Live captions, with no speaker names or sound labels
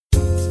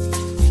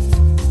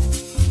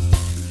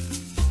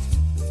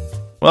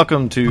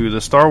Welcome to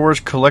the Star Wars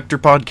Collector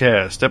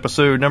Podcast,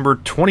 episode number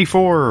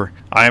 24.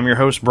 I am your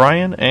host,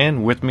 Brian,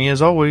 and with me,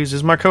 as always,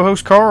 is my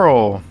co-host,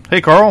 Carl.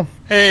 Hey, Carl.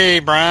 Hey,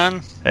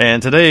 Brian.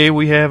 And today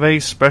we have a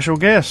special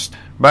guest.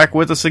 Back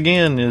with us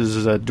again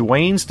is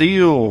Dwayne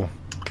Steele.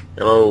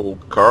 Hello,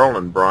 Carl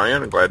and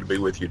Brian. I'm glad to be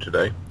with you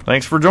today.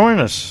 Thanks for joining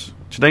us.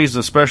 Today's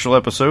a special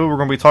episode. We're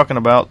going to be talking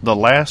about The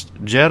Last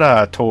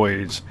Jedi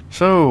toys.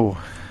 So,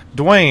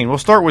 Dwayne, we'll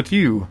start with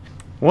you.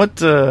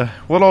 What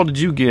all did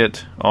you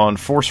get on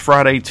Force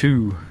Friday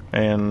 2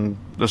 and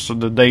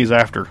the days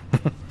after?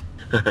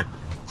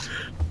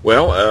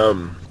 Well,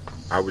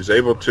 I was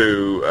able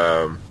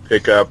to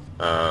pick up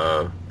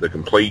the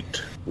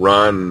complete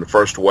run, the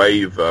first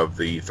wave of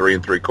the 3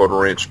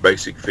 3/4 inch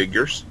basic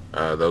figures.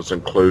 Those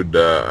include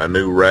a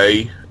new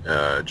Rey,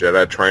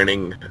 Jedi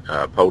training,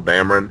 Poe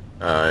Dameron,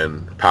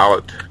 and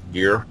pilot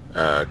gear,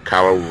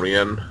 Kylo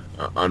Ren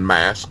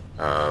unmasked,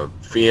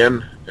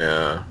 Finn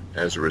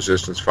as a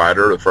Resistance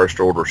fighter, the First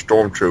Order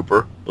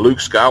Stormtrooper, Luke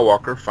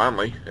Skywalker,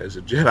 finally, as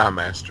a Jedi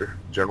Master,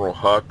 General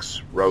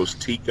Hux, Rose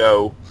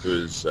Tico,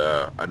 who is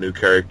a new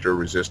character,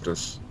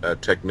 Resistance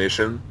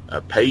technician,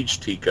 Paige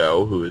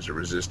Tico, who is a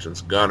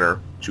Resistance gunner,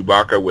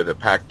 Chewbacca with a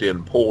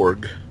packed-in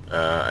Porg,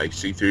 a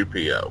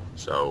C-3PO.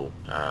 So,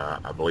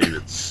 I believe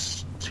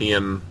it's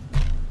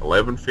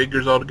 11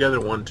 figures altogether.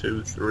 1,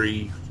 2,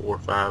 3, 4,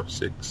 5,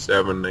 6,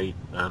 7, 8,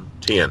 9,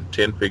 10.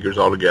 10 figures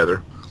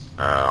altogether.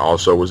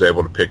 Also was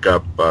able to pick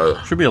up...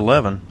 Should be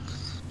 11.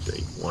 Let's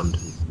see, 1, 2,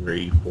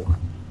 3, 4...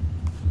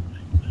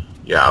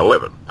 Yeah,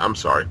 11. I'm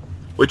sorry.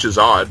 Which is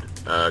odd.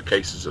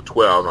 Cases of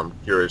 12. I'm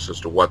curious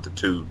as to what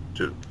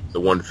the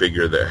one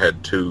figure that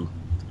had two...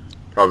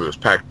 Probably was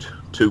packed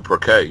 2 per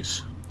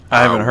case.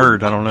 I haven't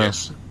heard. I don't know.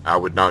 I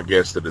would not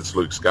guess that it's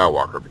Luke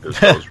Skywalker because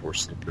those were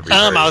seemed to be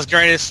I was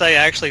going to say,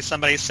 actually,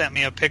 somebody sent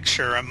me a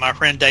picture. My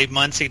friend Dave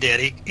Muncie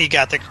did. He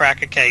got the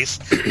crack a case,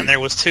 and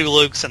there was 2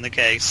 Lukes in the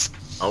case.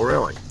 Oh,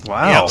 really?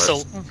 Wow. Yep, so,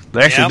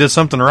 they actually did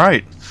something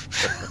right.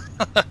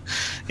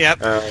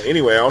 Yep.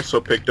 Anyway, I also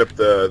picked up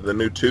the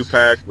new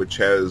 2-pack, which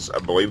has, I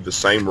believe, the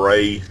same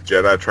Rey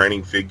Jedi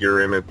training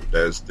figure in it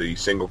as the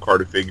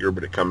single-carded figure,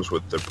 but it comes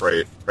with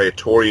the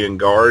Praetorian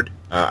Guard.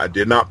 I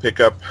did not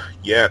pick up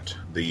yet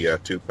the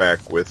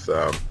 2-pack with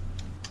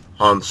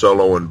Han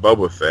Solo and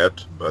Boba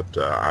Fett, but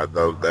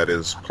though that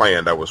is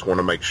planned, I want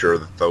to make sure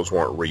that those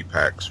weren't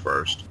repacks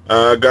first.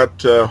 I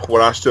got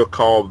what I still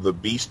call the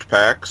Beast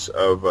Packs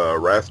of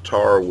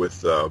Rathtar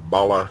with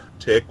Bala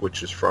Tick,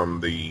 which is from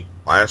the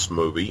last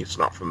movie. It's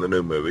not from the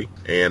new movie.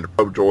 And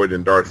Probe Droid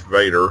and Darth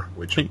Vader,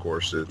 which of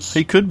course is...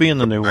 He could be in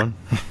the new one.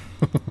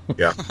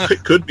 Yeah,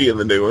 it could be in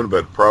the new one,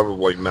 but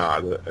probably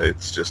not.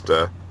 It's just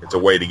it's a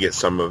way to get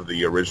some of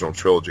the original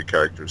trilogy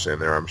characters in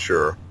there, I'm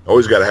sure.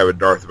 Always got to have a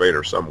Darth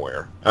Vader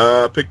somewhere.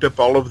 Picked up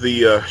all of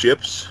the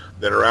ships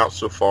that are out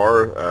so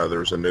far.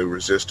 There's a new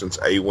Resistance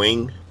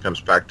A-Wing.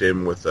 Comes packed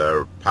in with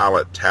a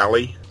pilot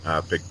Tally.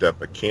 Picked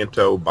up a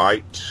Canto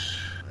Bite.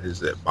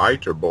 Is it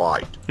Bite or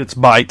Blight? It's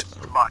Bite.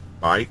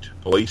 Bite,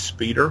 police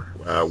speeder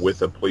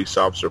with a police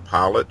officer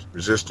pilot,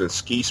 Resistance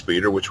ski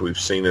speeder, which we've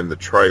seen in the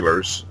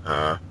trailers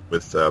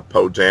with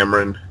Poe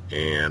Dameron,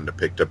 and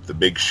picked up the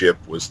big ship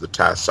was the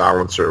TIE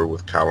Silencer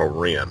with Kylo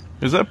Ren.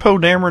 Is that Poe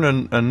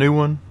Dameron a new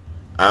one?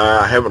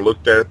 I haven't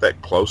looked at it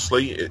that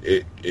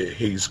closely.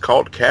 He's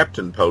called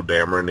Captain Poe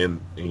Dameron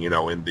in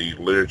the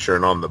literature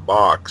and on the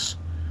box.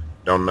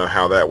 Don't know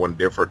how that one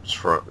differs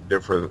from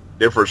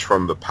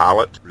the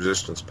pilot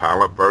Resistance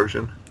pilot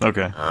version.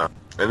 Okay.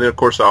 And then, of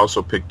course, I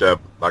also picked up,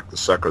 like the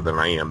sucker that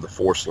I am, the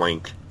Force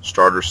Link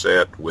starter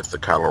set with the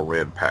Kylo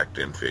Ren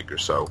packed-in figure.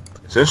 So,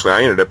 essentially,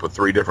 I ended up with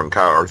 3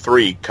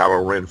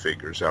 Kylo Ren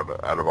figures out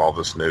of all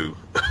this new...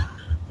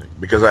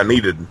 because I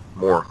needed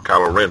more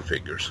Kylo Ren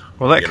figures.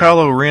 Well, that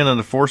Kylo Ren and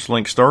the Force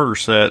Link starter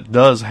set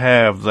does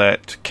have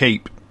that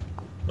cape.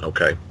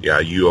 Okay. Yeah,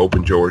 you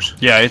opened yours?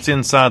 Yeah, it's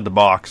inside the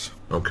box.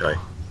 Okay.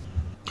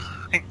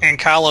 And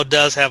Kylo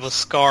does have a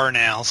scar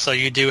now, so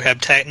you do have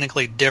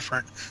technically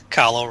different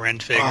Kylo Ren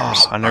figures.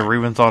 Oh, I never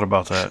even thought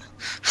about that.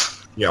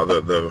 Yeah,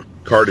 the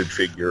carded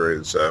figure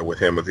is with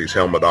him with his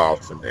helmet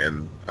off,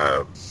 and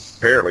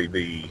apparently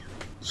the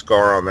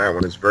scar on that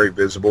one is very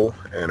visible,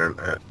 and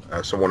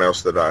someone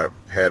else that I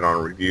had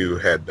on review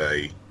had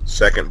a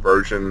second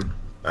version,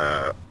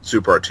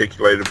 super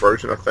articulated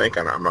version, I think,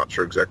 and I'm not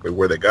sure exactly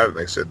where they got it.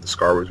 They said the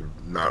scar was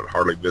not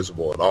hardly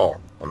visible at all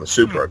on the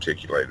super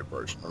articulated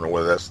version. I don't know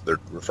whether they're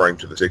referring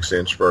to the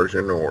 6-inch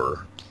version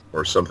or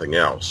something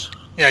else.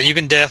 Yeah, you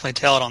can definitely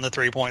tell it on the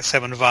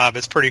 3.7 vibe.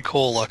 It's pretty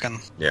cool looking.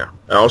 Yeah.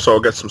 I also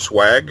got some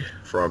swag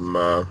from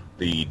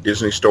the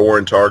Disney Store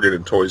and Target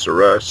and Toys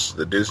R Us.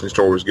 The Disney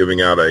Store was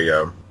giving out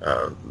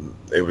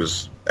it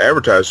was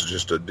advertised as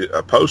just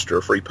a poster,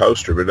 a free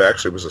poster, but it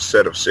actually was a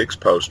set of 6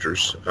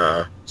 posters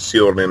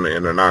sealed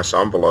in a nice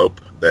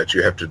envelope that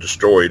you have to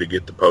destroy to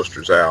get the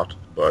posters out.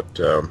 But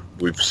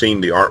we've seen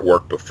the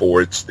artwork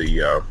before. It's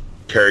the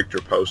character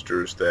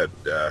posters that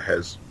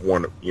has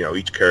one,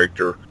 each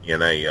character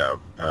in a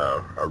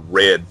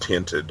red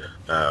tinted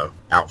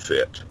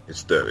outfit.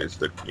 It's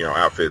the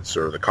outfits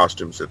or the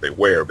costumes that they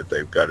wear, but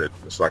they've got it.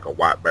 It's like a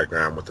white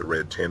background with the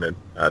red tinted.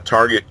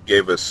 Target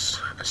gave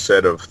us a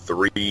set of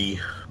 3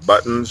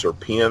 buttons or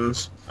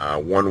pins.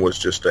 One was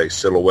just a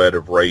silhouette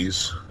of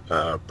Rey's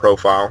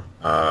profile.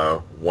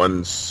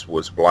 One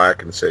was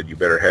black and said, "You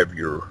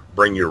better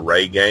bring your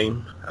Rey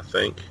game." I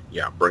think,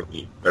 yeah,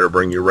 better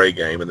bring your Rey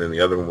game. And then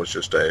the other one was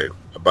just a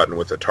button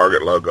with the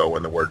Target logo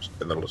and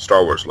the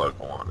Star Wars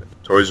logo on it.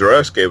 Toys R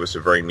Us gave us a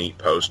very neat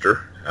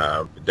poster.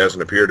 It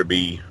doesn't appear to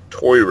be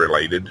toy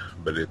related,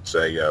 but it's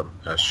a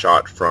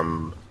shot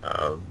from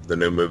the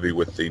new movie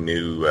with the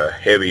new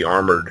heavy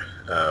armored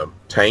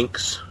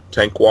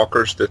tank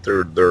walkers that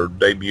they're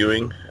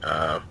debuting,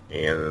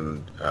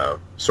 and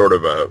sort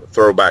of a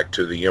throwback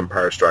to the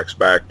Empire Strikes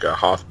Back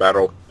Hoth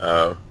battle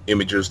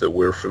images that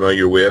we're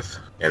familiar with.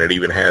 And it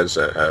even has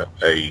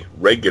a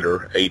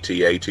regular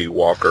AT-AT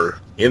walker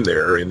in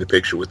there in the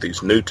picture with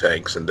these new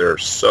tanks, and they're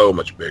so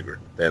much bigger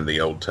than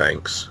the old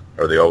tanks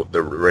or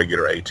the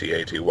regular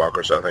AT-AT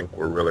walkers. I think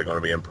we're really going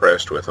to be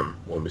impressed with them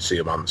when we see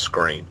them on the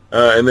screen.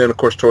 And then, of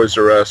course, Toys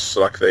R Us,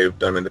 like they've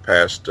done in the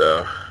past,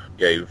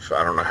 gave,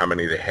 I don't know how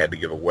many they had to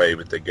give away,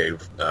 but they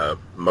gave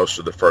most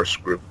of the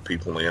first group of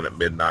people in at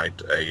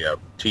midnight a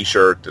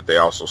T-shirt that they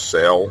also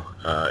sell.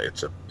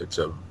 It's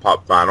a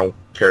pop vinyl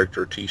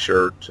character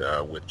T-shirt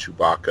with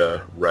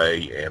Chewbacca,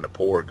 Rey, and a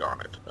Porg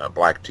on it. A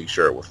black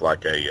T-shirt with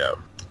like a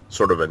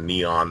sort of a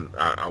neon,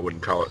 I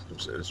wouldn't call it,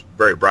 it's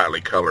very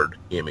brightly colored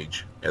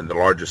image. And the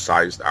largest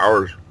size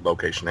our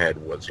location had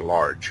was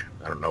large.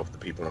 I don't know if the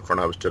people in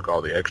front of us took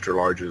all the extra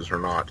larges or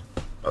not.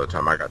 By the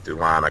time I got through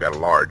line, I got a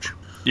large.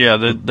 Yeah,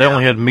 they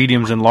only had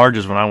mediums and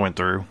larges when I went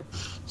through.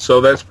 So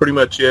that's pretty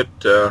much it.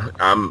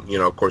 I'm,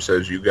 of course,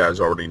 as you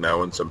guys already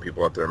know, and some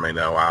people out there may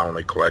know, I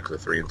only collect the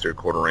 3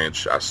 3/4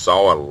 inch. I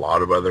saw a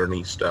lot of other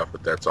neat stuff,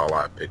 but that's all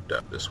I picked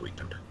up this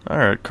weekend. All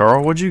right,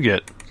 Carl, what'd you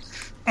get?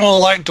 Well,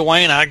 like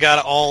Dwayne, I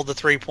got all the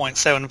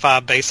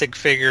 3.75 basic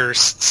figures,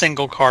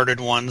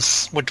 single-carded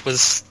ones, which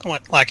was,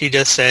 like you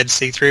just said,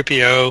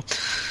 C-3PO,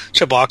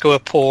 Chewbacca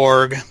with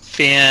Porg,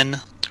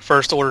 Finn,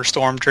 First Order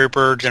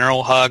Stormtrooper,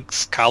 General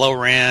Hux, Kylo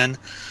Ren,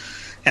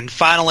 and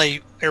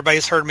finally,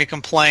 everybody's heard me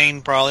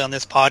complain probably on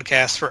this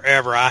podcast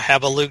forever, I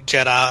have a Luke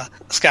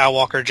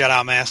Skywalker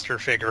Jedi Master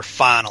figure,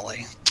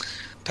 finally.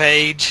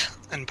 Paige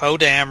and Poe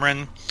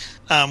Dameron,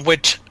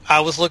 which I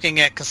was looking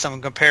at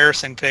some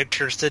comparison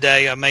pictures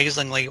today,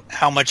 amazingly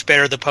how much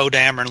better the Poe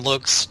Dameron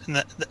looks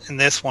in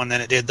this one than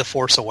it did the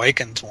Force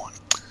Awakens one.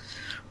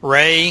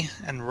 Rey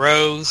and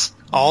Rose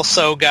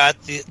also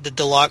got the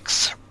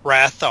deluxe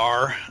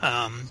Rathar,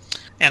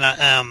 and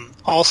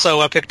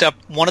I picked up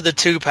one of the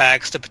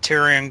 2-packs, the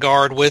Praetorian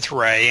Guard with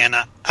Rey, and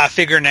I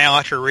figure now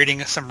after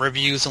reading some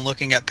reviews and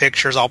looking at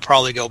pictures, I'll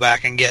probably go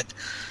back and get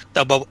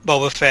the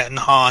Boba Fett and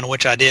Han,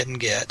 which I didn't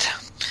get.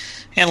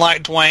 And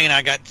like Dwayne,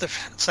 I got the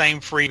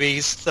same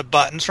freebies, the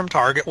buttons from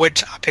Target,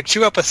 which I picked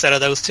you up a set of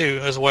those too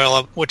as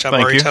well, which I've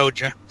already told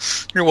you.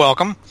 You're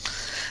welcome.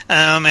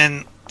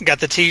 And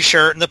got the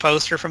T-shirt and the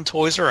poster from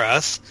Toys R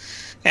Us,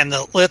 and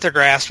the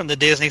lithographs from the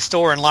Disney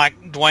store. And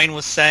like Dwayne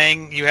was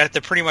saying, you had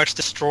to pretty much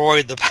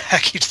destroy the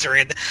package they're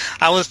in.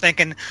 I was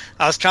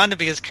trying to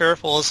be as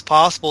careful as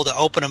possible to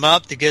open them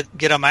up to get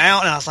them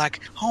out. And I was like,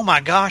 oh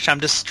my gosh,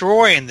 I'm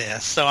destroying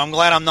this. So I'm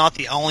glad I'm not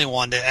the only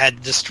one that had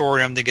to destroy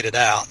them to get it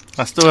out.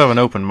 I still haven't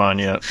opened mine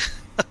yet.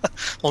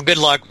 Well, good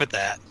luck with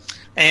that.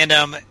 And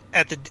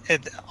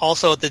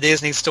also at the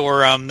Disney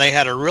store, they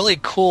had a really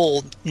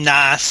cool,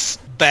 nice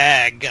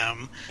bag.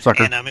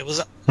 Sucker. And it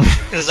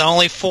was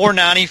only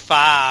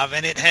 $4.95,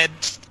 and it had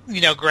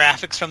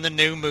graphics from the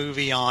new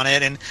movie on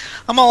it. And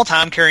I'm all the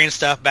time carrying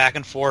stuff back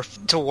and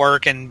forth to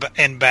work and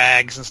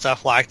bags and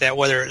stuff like that,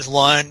 whether it's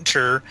lunch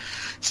or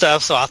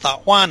stuff. So I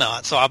thought, why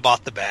not? So I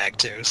bought the bag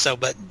too. So,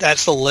 but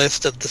that's the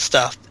list of the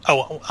stuff.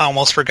 Oh, I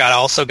almost forgot. I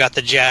also got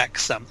the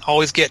Jax. I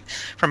always get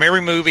from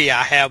every movie.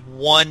 I have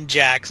one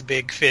Jax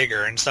big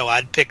figure, and so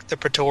I'd pick the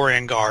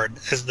Praetorian Guard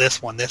as this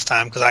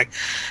time because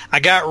I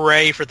got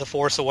Rey for the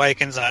Force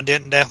Awakens, and I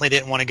definitely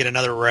didn't want to get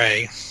another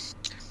Rey.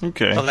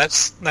 Okay. So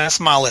that's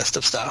my list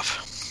of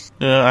stuff.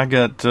 Yeah, I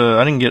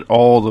didn't get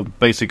all the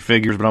basic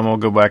figures, but I'm gonna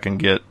go back and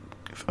get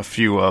a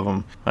few of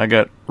them. I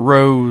got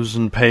Rose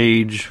and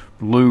Paige,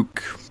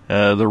 Luke,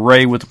 the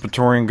Rey with the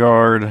Praetorian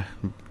Guard,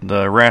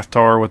 the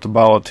Rathtar with the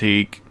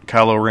Balatique,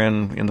 Kylo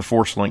Ren in the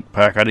Force Link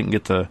pack. I didn't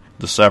get the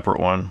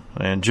separate one,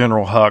 and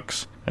General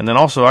Hux. And then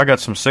also I got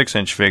some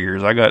 6-inch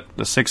figures. I got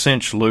the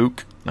 6-inch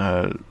Luke,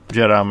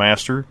 Jedi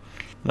Master.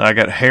 I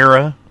got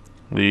Hera,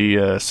 the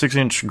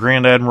 6-inch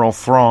Grand Admiral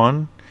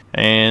Thrawn,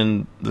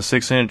 and the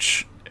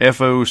 6-inch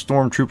FO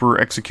Stormtrooper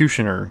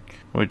Executioner,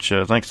 which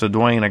thanks to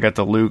Dwayne, I got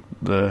the Luke,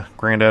 the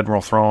Grand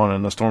Admiral Thrawn,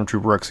 and the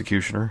Stormtrooper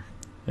Executioner.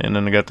 And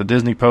then I got the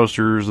Disney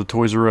posters, the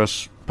Toys R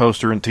Us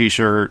poster and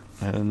T-shirt,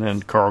 and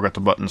then Carl got the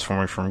buttons for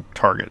me from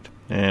Target.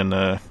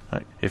 And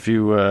if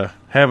you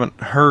haven't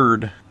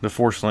heard the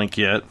Force Link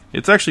yet,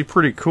 it's actually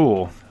pretty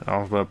cool.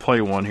 I'll play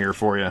one here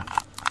for you.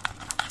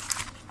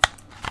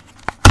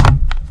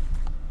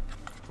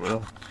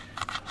 Well,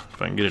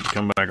 if I can get it to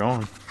come back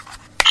on.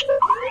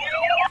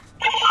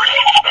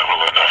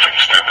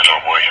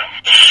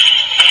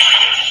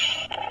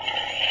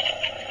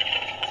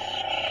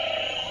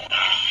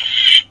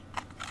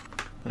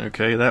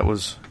 Okay, that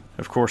was,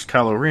 of course,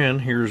 Kylo Ren.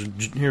 Here's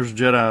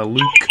Jedi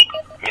Luke.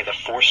 May the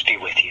Force be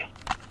with you.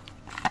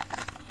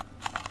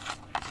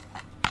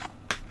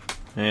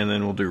 And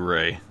then we'll do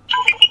Rey.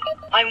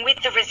 I'm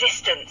with the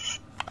Resistance.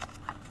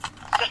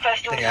 The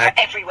First Order are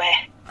everywhere.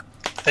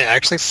 They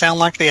actually sound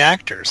like the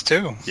actors,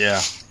 too.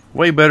 Yeah.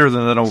 Way better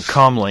than that old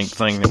comlink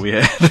thing that we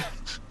had.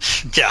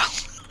 Yeah.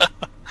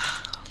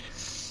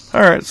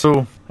 Alright,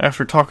 so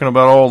after talking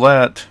about all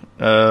that,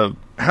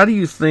 how do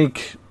you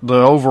think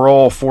the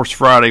overall Force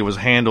Friday was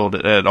handled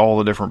at all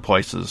the different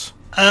places?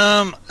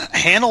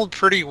 Handled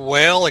pretty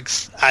well,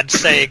 I'd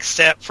say,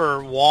 except for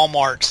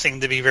Walmart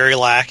seemed to be very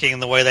lacking in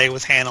the way they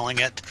was handling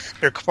it.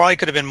 There probably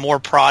could have been more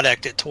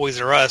product at Toys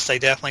R Us. They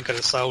definitely could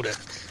have sold it,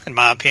 in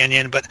my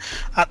opinion. But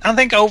I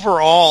think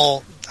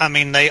overall, I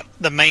mean,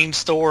 the main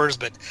stores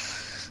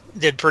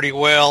did pretty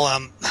well.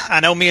 I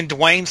know me and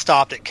Dwayne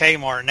stopped at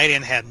Kmart, and they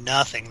didn't have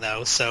nothing,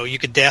 though, so you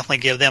could definitely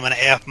give them an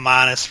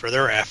F- for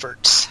their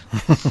efforts.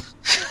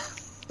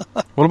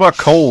 What about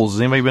Kohl's?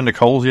 Has anybody been to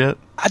Kohl's yet?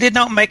 I did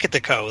not make it to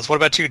Kohl's. What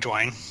about you,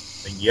 Dwayne?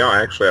 Yeah,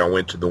 actually, I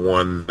went to the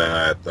one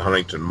at the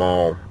Huntington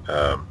Mall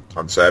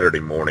on Saturday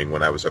morning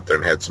when I was up there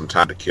and had some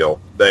time to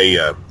kill. They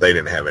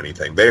didn't have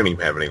anything. They didn't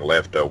even have any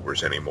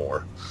leftovers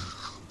anymore.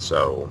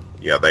 So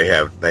yeah, they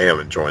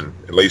haven't joined.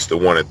 At least the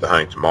one at the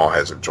Huntington Mall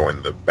hasn't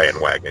joined the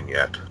bandwagon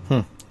yet.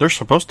 They're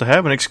supposed to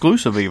have an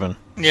exclusive even.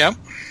 Yep.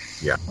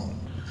 Yeah.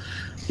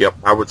 Yep,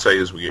 I would say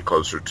as we get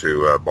closer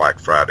to Black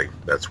Friday,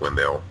 that's when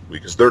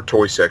because their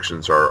toy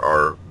sections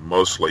are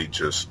mostly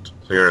just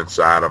clearance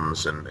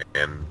items, and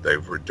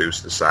they've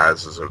reduced the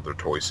sizes of their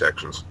toy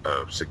sections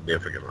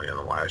significantly in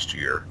the last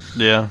year.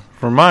 Yeah,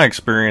 from my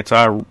experience,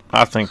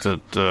 I think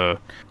that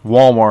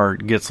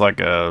Walmart gets like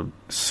a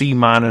C-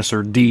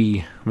 or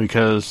D,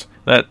 because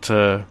that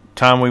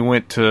time we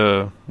went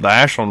to the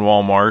Ashland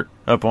Walmart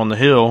up on the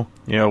hill,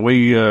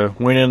 we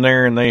went in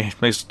there and they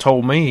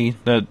told me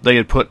that they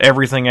had put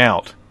everything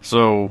out.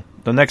 So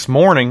the next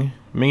morning,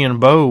 me and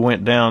Bo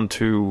went down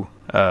to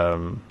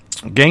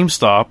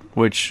GameStop,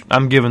 which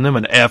I'm giving them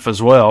an F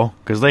as well,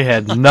 because they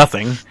had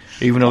nothing,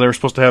 even though they were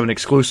supposed to have an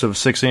exclusive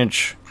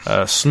 6-inch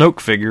Snoke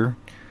figure.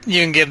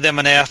 You can give them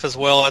an F as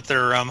well at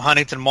their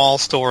Huntington Mall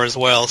store as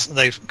well. So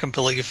they've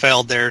completely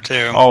failed there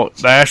too. Oh,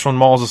 the Ashland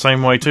Mall is the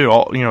same way too.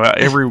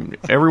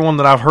 Everyone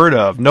that I've heard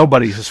of,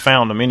 nobody has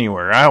found them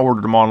anywhere. I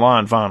ordered them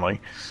online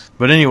finally.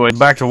 But anyway,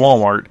 back to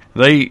Walmart.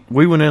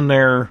 We went in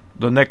there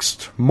the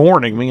next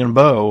morning, me and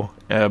Bo,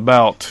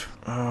 about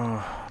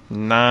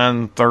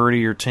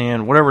 9:30 or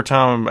 10, whatever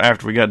time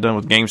after we got done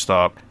with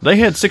GameStop. They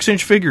had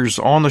 6-inch figures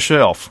on the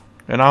shelf,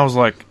 and I was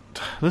like,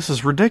 this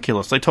is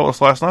ridiculous. They told us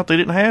last night they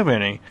didn't have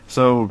any.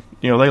 So,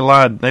 they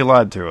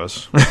lied to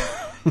us.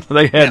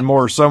 They had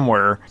more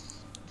somewhere.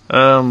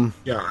 Yeah,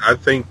 I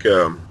think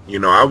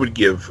I would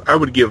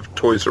give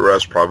Toys R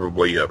Us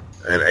probably an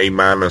A-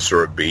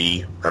 or a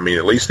B. I mean,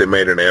 at least they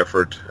made an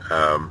effort.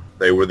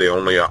 They were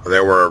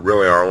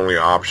really our only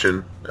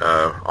option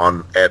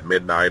at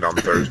midnight on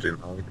Thursday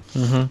night.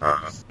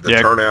 Mm-hmm.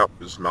 The turnout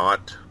was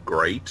not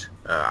great.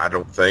 I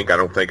don't think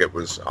it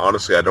was,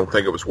 honestly, I don't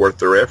think it was worth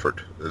their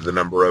effort. The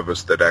number of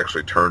us that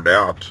actually turned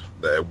out,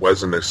 that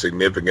wasn't a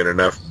significant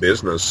enough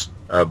business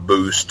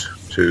boost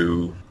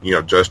to,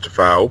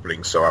 justify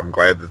opening. So I'm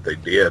glad that they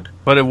did.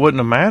 But it wouldn't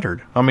have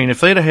mattered. I mean,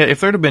 if there'd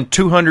have been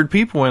 200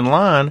 people in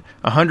line,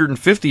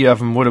 150 of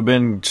them would have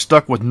been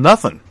stuck with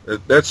nothing.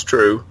 That's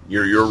true.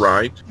 You're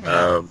right.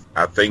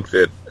 I think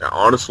that,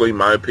 honestly, in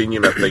my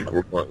opinion, I think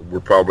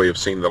we'll probably have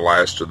seen the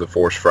last of the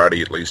Force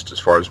Friday, at least as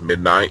far as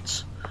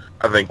midnights.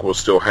 I think we'll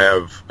still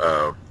have,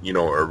 a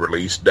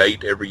release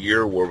date every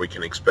year where we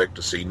can expect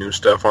to see new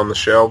stuff on the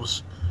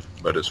shelves.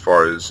 But as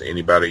far as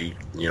anybody,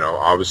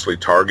 obviously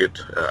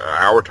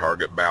our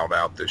Target bowed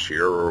out this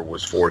year or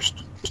was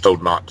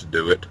told not to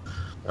do it,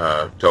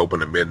 to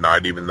open at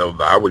midnight, even though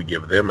I would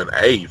give them an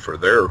A for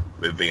their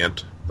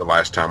event the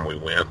last time we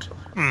went.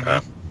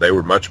 Mm-hmm. They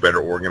were much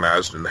better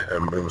organized, and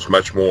it was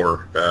much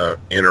more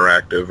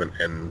interactive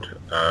and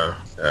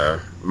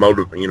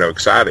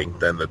exciting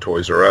than the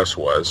Toys R Us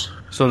was.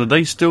 So did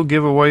they still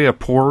give away a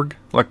Porg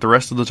like the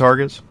rest of the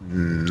Targets?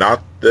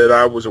 Not that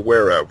I was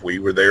aware of. We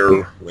were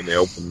there when they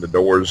opened the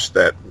doors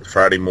that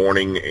Friday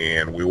morning,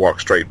 and we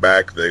walked straight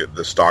back.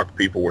 The stock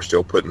people were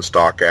still putting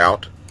stock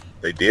out.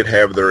 They did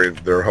have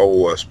their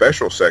whole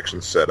special section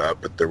set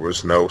up, but there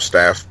was no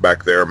staff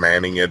back there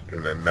manning it,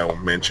 and then no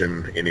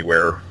mention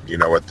anywhere,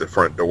 at the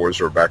front doors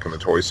or back in the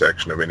toy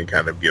section of any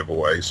kind of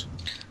giveaways.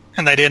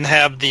 And they didn't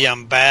have the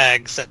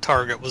bags that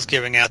Target was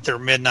giving out their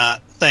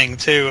midnight thing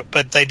too,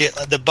 but they did.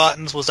 The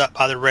buttons was up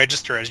by the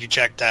register as you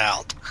checked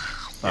out.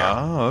 Yeah.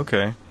 Oh,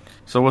 okay.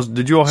 So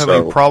did you all have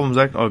any problems?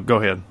 Go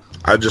ahead.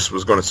 I just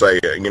was going to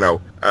say,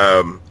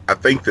 I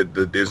think that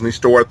the Disney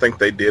store,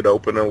 they did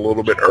open a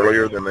little bit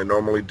earlier than they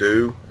normally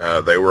do.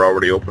 They were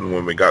already open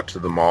when we got to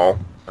the mall.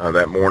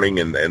 that morning,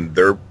 and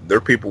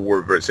their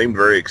people seemed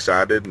very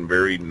excited and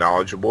very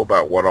knowledgeable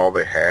about what all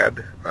they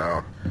had.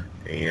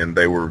 And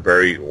they were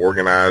very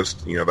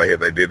organized. You know,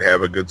 they did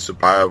have a good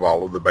supply of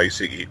all of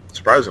the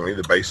surprisingly,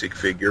 the basic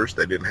figures.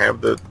 They didn't have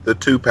the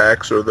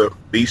 2-packs or the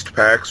beast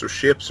packs or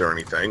ships or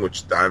anything,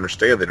 which I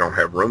understand they don't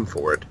have room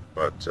for it.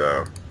 But,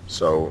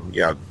 so,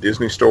 yeah,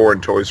 Disney Store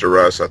and Toys R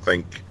Us, I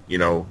think, you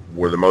know,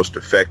 were the most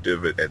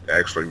effective at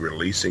actually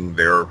releasing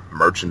their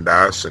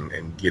merchandise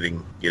and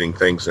getting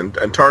things.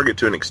 And Target,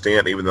 to an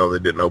extent, even though they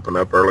didn't open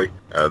up early,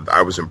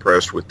 I was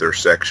impressed with their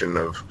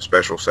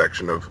special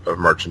section of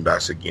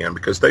merchandise again,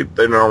 because they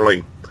not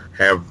only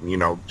have, you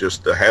know,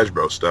 just the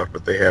Hasbro stuff,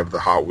 but they have the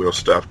Hot Wheels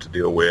stuff to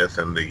deal with,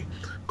 and the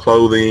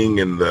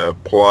clothing and the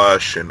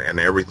plush and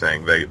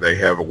everything. They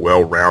have a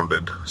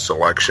well-rounded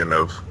selection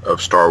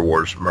of Star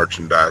Wars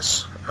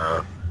merchandise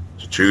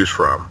to choose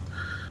from.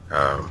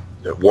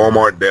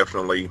 Walmart,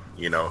 definitely,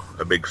 you know,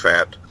 a big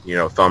fat, you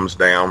know, thumbs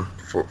down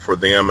for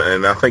them.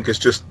 And I think it's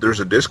just, there's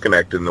a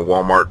disconnect in the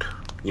Walmart,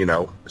 you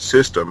know,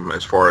 system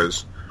as far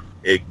as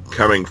it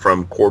coming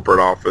from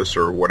corporate office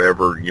or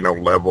whatever, you know,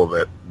 level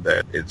that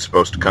it's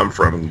supposed to come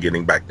from, and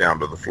getting back down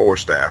to the floor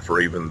staff, or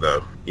even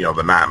the, you know,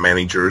 the night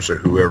managers or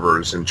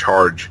whoever is in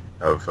charge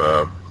of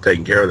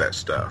taking care of that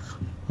stuff.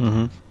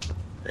 Mm-hmm.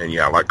 And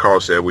yeah, like Carl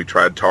said, we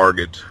tried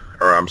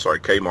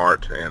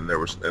Kmart, and there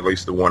was at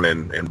least the one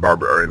in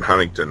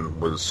Huntington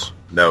was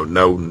no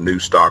new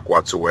stock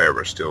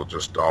whatsoever. Still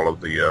just all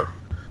of the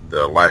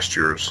last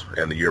year's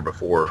and the year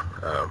before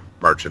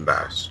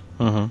merchandise.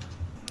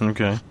 Mm-hmm.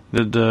 Okay.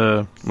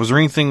 Was there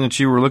anything that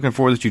you were looking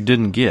for that you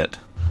didn't get?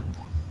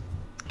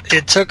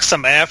 It took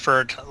some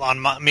effort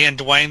on me and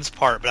Dwayne's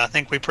part, but I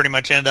think we pretty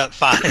much ended up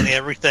finding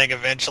everything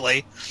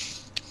eventually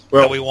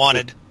that we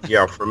wanted.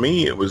 Yeah, for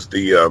me it was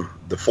the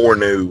 4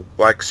 new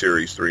Black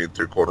Series 3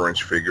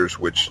 3/4-inch figures,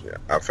 which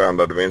I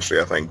found out eventually.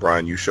 I think,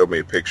 Brian, you showed me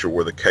a picture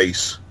where the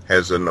case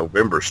has a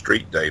November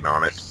street date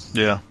on it.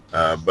 Yeah.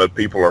 But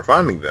people are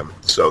finding them.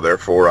 So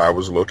therefore I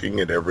was looking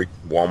at every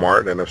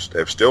Walmart, and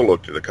have still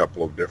looked at a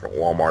couple of different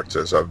Walmarts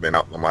as I've been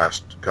out in the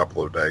last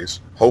couple of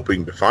days,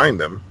 hoping to find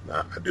them.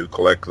 I do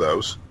collect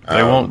those.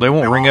 They won't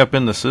ring up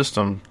in the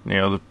system. You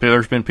know,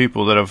 there's been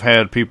people that have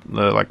had people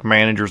like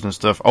managers and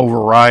stuff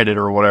override it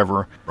or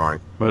whatever. Right.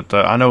 But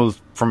I know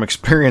from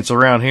experience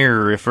around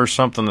here, if there's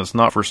something that's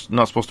not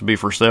supposed to be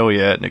for sale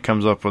yet, and it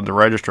comes up with the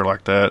register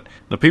like that,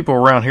 the people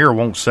around here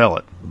won't sell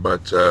it.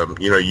 But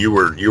you know, you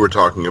were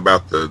talking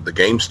about the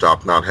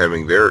GameStop not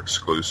having their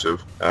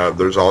exclusive.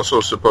 There's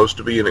also supposed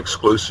to be an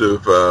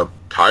exclusive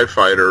TIE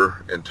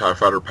Fighter and TIE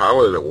Fighter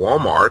Pilot at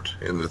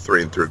Walmart in the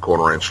 3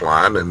 3/4-inch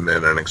line, and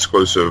then an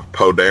exclusive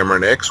Poe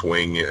Dameron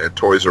X-Wing at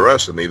Toys R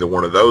Us, and neither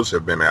one of those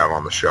have been out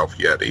on the shelf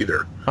yet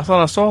either. I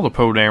thought I saw the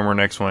Poe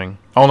Dameron X-Wing.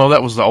 Oh no,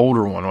 that was the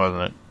older one,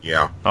 wasn't it?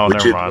 Yeah. Oh,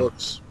 never mind.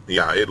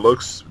 It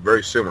looks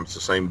very similar. It's the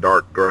same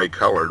dark gray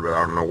color, but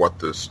I don't know what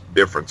this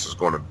difference is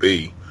going to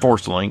be.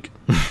 Force Link.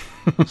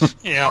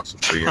 Yeah.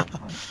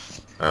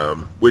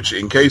 Which,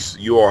 in case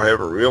you all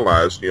haven't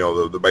realized, you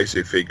know, the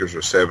basic figures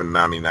are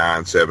 $7.99,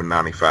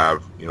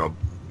 $7.95. You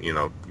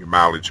know, your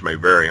mileage may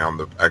vary on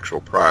the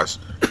actual price,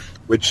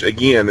 which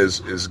again is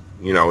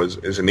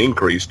an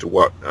increase to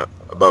what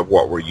above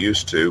what we're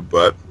used to.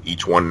 But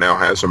each one now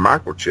has a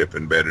microchip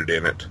embedded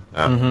in it.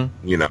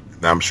 You know,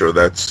 I'm sure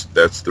that's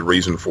the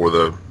reason for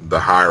the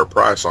higher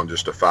price on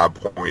just a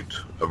 5-point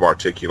of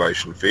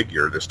articulation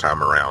figure this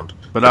time around.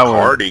 But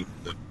the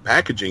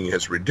packaging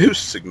has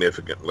reduced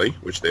significantly,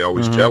 which they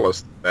always tell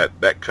us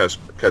that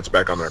cuts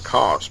back on their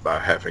cost by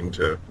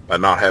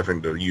not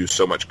having to use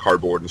so much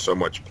cardboard and so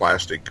much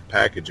plastic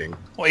packaging.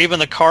 Well, even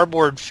the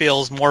cardboard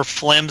feels more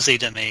flimsy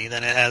to me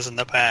than it has in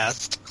the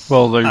past.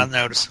 Well, I've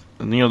noticed.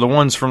 You know, the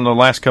ones from the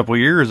last couple of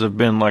years have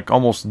been like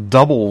almost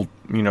double,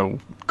 you know,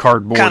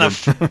 cardboard. Kind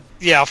of,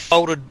 yeah,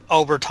 folded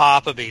over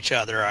top of each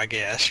other, I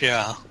guess.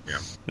 Yeah.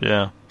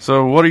 Yeah.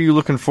 So, what are you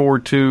looking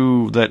forward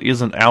to that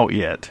isn't out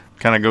yet?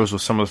 Kind of goes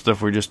with some of the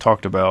stuff we just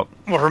talked about.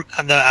 Well,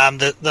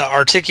 the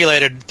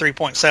articulated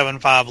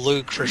 3.75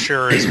 Luke for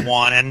sure is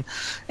one,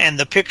 and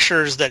the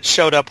pictures that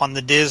showed up on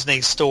the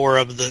Disney store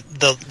of the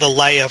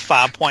Leia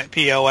 5-point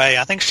POA.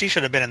 I think she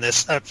should have been in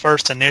this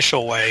first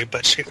initial wave,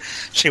 but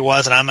she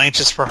wasn't. I'm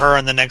anxious for her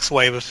in the next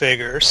wave of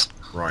figures.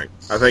 Right.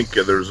 I think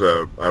there's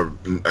a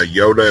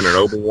Yoda and an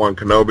Obi-Wan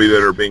Kenobi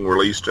that are being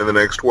released in the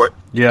next what?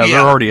 Yeah, they're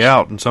already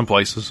out in some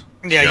places.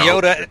 Yeah,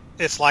 Yoda,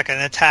 it's like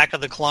an Attack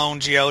of the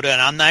Clones Yoda, and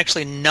I'm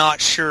actually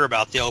not sure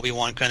about the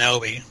Obi-Wan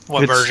Kenobi.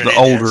 What version it is.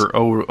 It's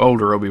the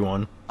older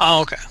Obi-Wan.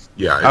 Oh, okay.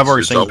 Yeah, I've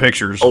already seen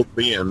pictures. Old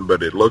Ben,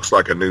 but it looks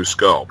like a new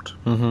sculpt.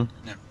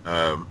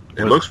 Mm-hmm.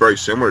 It looks very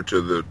similar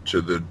to the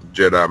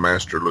Jedi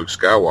Master Luke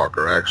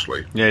Skywalker,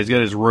 actually. Yeah, he's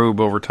got his robe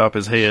over top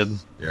his head.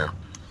 Yeah.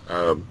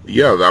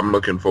 I'm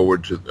looking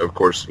forward to, of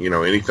course, you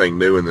know, anything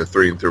new in the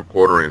 3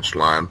 3/4-inch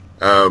line.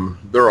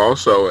 They're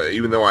also,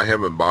 even though I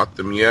haven't bought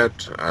them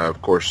yet,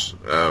 of course,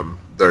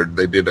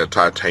 they did a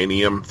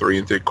titanium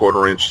 3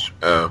 3/4-inch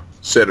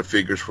set of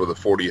figures for the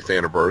 40th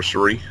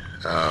anniversary.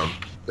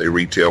 They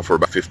retail for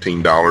about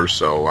 $15,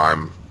 so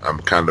I'm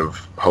kind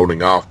of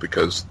holding off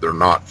because they're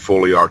not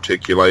fully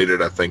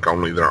articulated. I think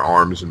only their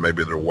arms and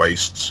maybe their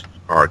waists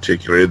are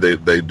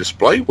articulated. They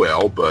display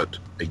well, but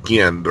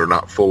again, they're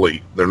not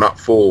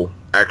full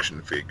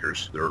action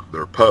figures.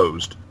 They're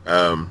posed.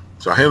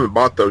 So I haven't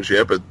bought those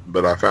yet,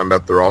 but I found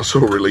out they're also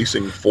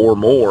releasing 4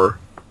 more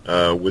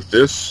with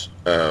this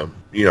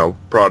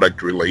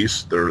product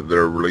release. They're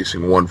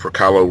releasing one for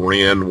Kylo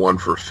Ren, one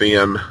for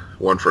Finn,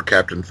 one for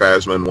Captain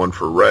Phasma, and one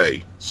for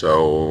Rey.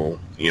 So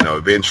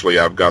eventually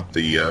I've got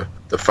the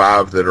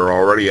 5 that are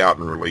already out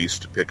and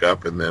released to pick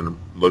up, and then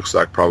looks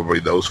like probably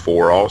those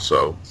 4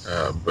 also.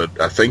 But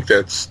I think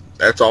that's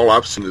all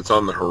I've seen that's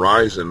on the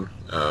horizon.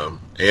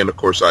 And of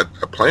course I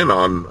plan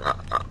on,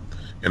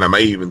 and I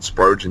may even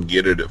splurge and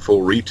get it at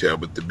full retail,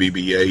 but the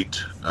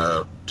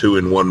BB-8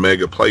 2-in-1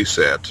 mega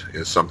playset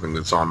is something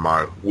that's on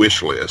my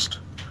wish list.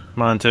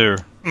 Mine too.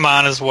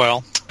 Mine as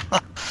well.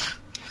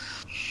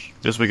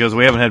 Just because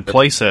we haven't had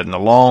playset in a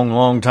long,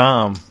 long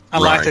time.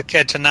 I'd like to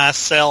catch a nice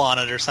sale on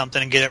it or something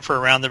and get it for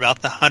around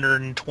about the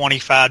 $125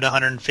 to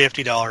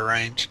 $150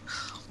 range.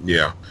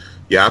 Yeah.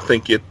 Yeah, I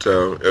think it,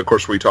 of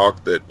course we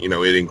talked that,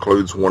 it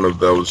includes one of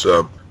those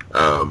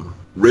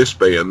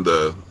wristband,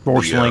 the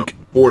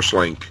Force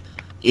Link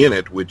in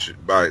it, which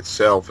by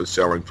itself is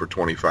selling for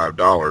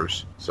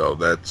 $25. So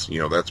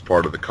that's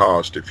part of the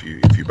cost. If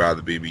you buy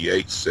the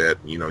BB-8 set,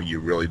 you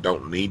really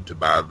don't need to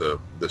buy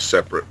the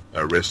separate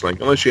wrist link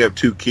unless you have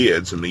 2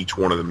 kids and each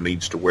one of them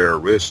needs to wear a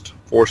wrist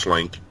Force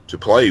Link to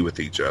play with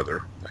each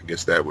other. I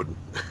guess that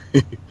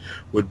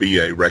would be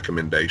a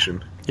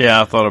recommendation.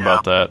 Yeah, I thought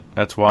about that.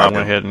 That's why I went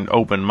ahead and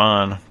opened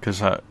mine,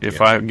 because if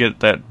I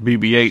get that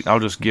BB-8, I'll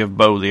just give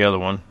Bo the other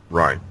one.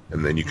 Right,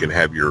 and then you can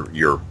have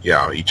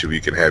each of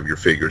you can have your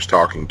figures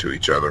talking to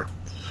each other.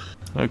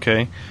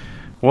 Okay.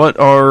 What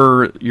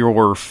are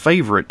your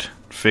favorite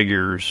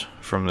figures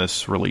from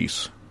this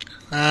release?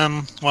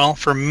 Well,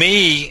 for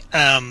me,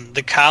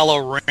 the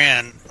Kylo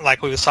Ren,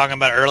 like we was talking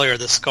about earlier,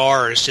 the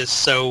scar is just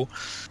so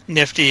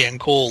nifty and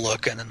cool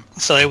looking.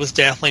 So it was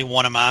definitely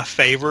one of my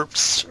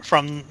favorites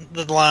from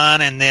the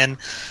line. And then,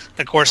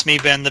 of course, me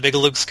being the big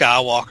Luke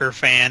Skywalker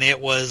fan, it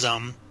was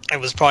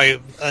probably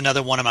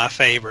another one of my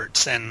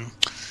favorites. And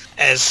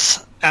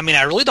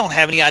I really don't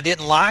have any I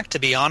didn't like, to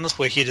be honest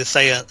with you, to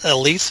say a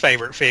least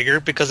favorite figure,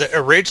 because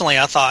originally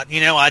I thought,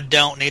 I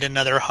don't need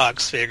another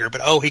Hux figure,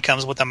 but he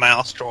comes with a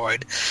mouse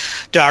droid.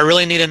 Do I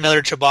really need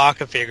another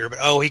Chewbacca figure? But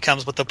he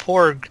comes with a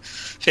Porg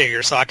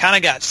figure. So I kind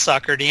of got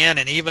suckered in,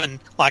 and even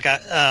like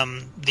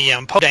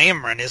the Poe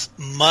Dameron is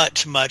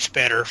much, much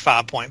better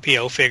 5-point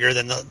PO figure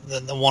than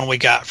the one we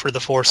got for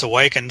The Force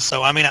Awakens.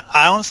 So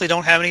I honestly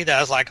don't have any that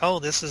I was like,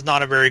 this is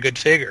not a very good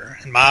figure,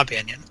 in my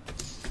opinion.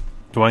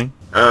 Dwayne?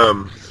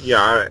 Yeah,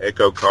 I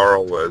echo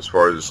Carl as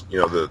far as,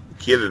 the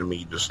kid in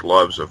me just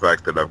loves the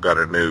fact that I've got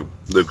a new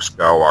Luke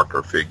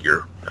Skywalker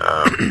figure.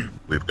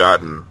 We've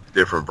gotten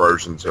different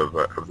versions of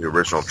the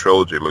original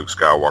trilogy Luke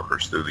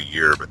Skywalkers through the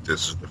year, but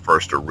this is the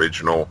first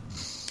original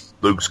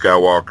Luke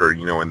Skywalker,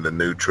 in the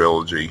new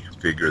trilogy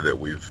figure that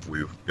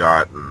we've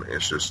got, and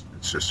it's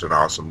just an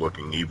awesome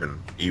looking, even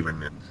in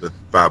the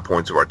 5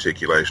 points of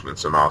articulation,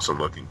 it's an awesome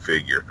looking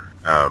figure.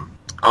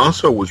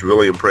 Also was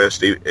really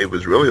impressed. It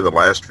was really the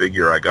last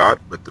figure I got,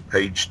 but the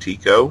Paige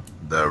Tico,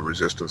 the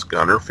Resistance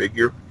Gunner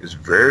figure, is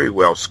very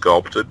well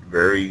sculpted,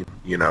 very,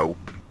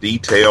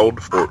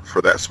 detailed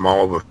for that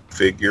small of a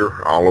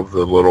figure. All of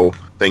the little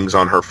things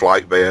on her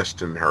flight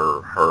vest and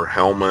her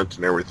helmet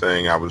and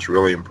everything, I was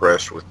really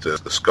impressed with the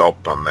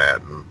sculpt on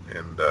that,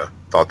 and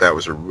thought that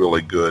was a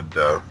really good,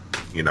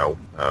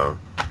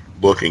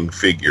 looking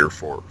figure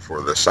for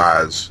the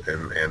size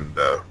and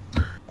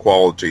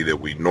quality that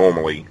we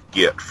normally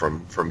get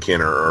from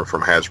Kenner or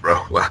from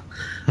Hasbro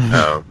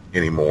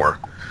anymore.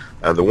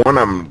 The one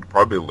I'm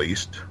probably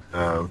least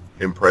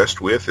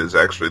impressed with is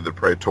actually the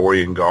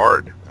Praetorian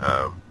Guard.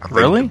 I think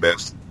really?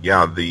 The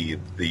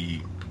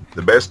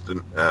best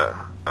thing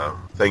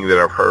that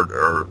I've heard,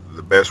 or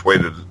the best way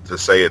to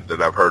say it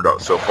that I've heard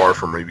so far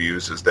from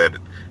reviews, is that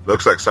it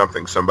looks like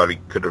something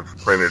somebody could have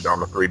printed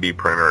on a 3D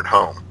printer at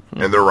home.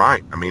 And they're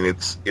right.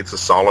 It's a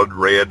solid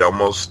red,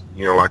 almost,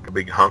 like a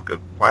big hunk of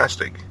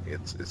plastic.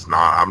 It's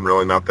not. I'm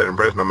really not that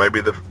impressed. Now,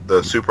 maybe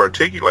the super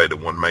articulated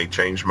one may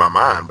change my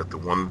mind, but the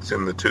one that's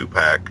in the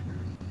 2-pack,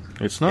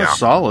 it's not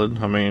solid.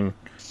 I know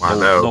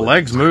the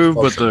legs move,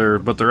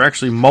 but they're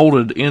actually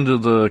molded into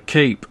the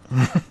cape.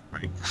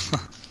 Right.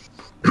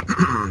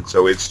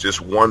 So it's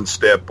just one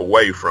step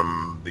away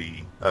from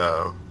the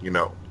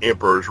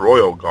Emperor's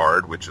Royal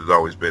Guard, which has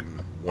always been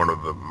one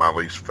of my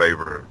least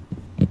favorite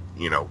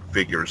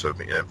figures of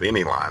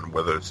any line,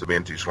 whether it's the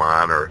vintage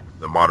line or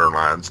the modern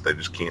lines. They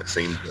just can't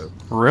seem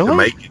to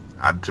make it.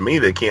 To me,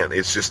 they can't.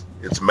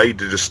 It's made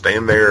to just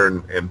stand there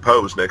and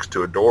pose next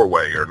to a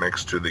doorway or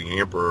next to the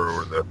Emperor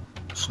or the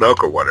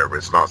Snoke or whatever.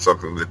 It's not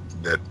something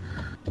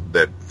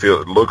that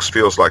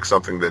feels like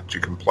something that you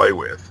can play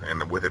with.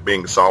 And with it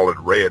being solid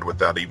red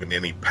without even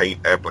any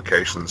paint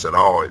applications at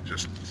all, it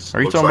just.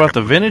 Are you talking about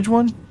the vintage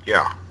one?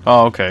 Yeah.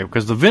 Oh, okay.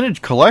 Because the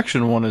Vintage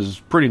Collection one is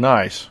pretty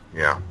nice.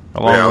 Yeah.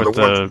 Along with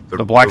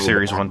the Black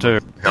Series one, too.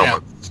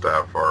 Helmet and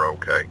stuff are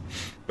okay.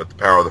 But the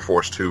Power of the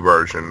Force 2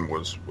 version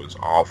was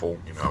awful,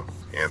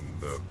 and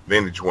the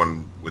Vintage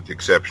one, with the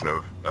exception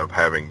of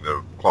having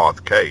the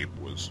cloth cape,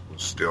 was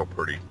still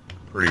pretty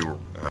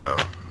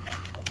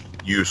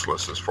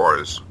useless as far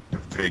as a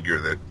figure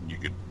that you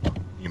could,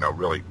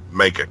 really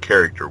make a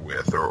character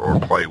with or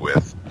play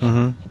with.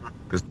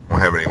 Because they don't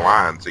have any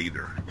lines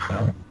either.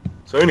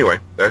 So anyway,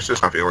 that's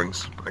just my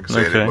feelings. Like I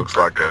said, Okay.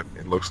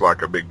 it looks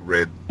like a big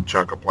red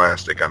chunk of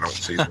plastic. I don't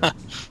see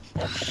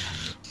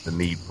the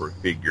need for a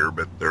figure,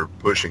 but they're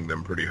pushing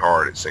them pretty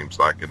hard. It seems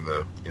like in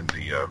the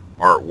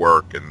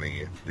artwork and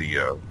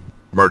the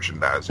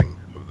merchandising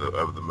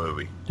of the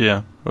movie.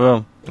 Yeah.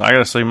 Well, I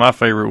gotta say my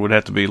favorite would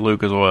have to be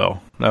Luke as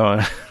well.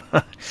 No,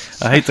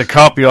 I hate to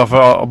copy off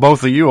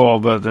both of you all,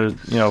 but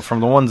from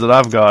the ones that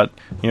I've got,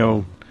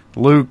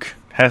 Luke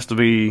has to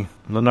be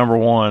the number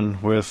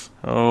one with,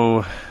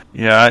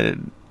 I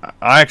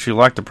actually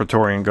like the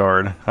Praetorian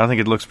Guard. I think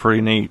it looks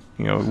pretty neat.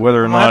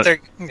 Whether or not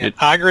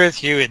I agree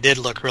with you. It did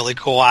look really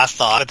cool. I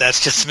thought, but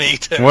that's just me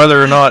too.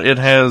 Whether or not it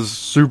has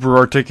super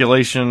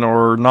articulation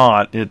or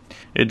not, it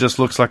just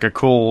looks like a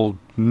cool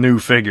new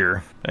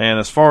figure. And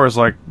as far as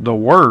like the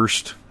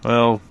worst,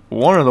 well,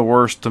 one of the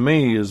worst to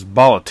me is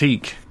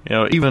Balatique.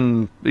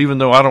 Even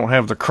though I don't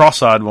have the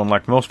cross-eyed one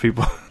like most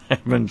people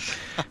have been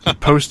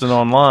posting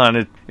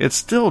online, it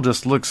still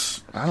just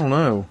looks, I don't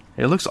know,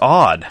 it looks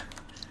odd.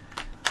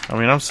 I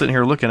mean, I'm sitting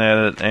here looking at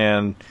it,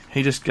 and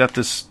he just got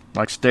this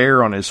like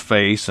stare on his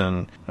face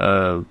and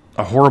a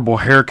horrible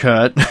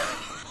haircut.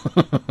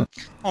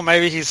 Well,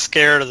 maybe he's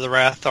scared of the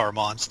Rathar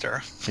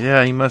monster.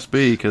 Yeah, he must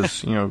be,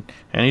 because, and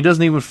he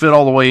doesn't even fit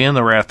all the way in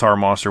the Rathar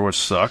monster, which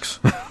sucks.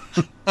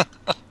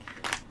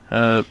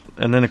 And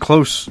then a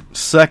close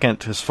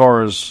second, as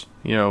far as,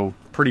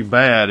 pretty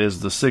bad,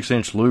 is the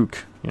 6-inch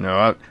Luke.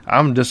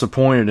 I'm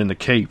disappointed in the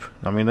cape.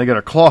 I mean, they got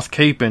a cloth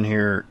cape in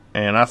here,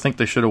 and I think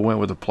they should have went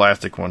with a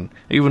plastic one,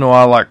 even though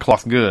I like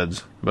cloth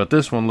goods. But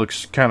this one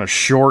looks kind of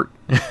short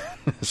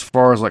as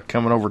far as like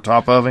coming over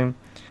top of him,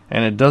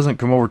 and it doesn't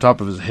come over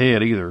top of his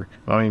head either.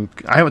 I mean,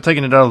 I haven't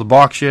taken it out of the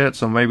box yet,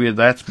 so maybe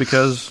that's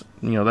because,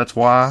 that's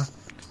why.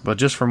 But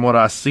just from what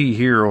I see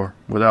here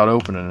without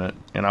opening it,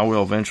 and I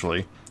will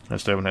eventually, I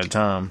just haven't had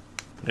time,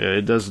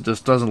 it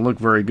just doesn't look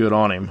very good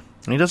on him.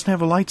 And he doesn't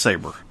have a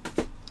lightsaber.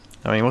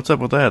 I mean, what's up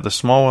with that? The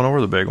small one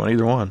or the big one?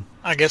 Either one.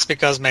 I guess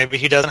because maybe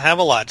he doesn't have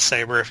a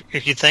lightsaber,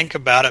 if you think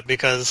about it,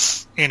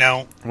 because,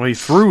 Well, he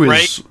threw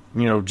his,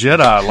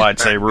 Jedi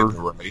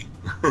lightsaber.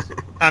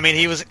 I mean,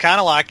 he was kind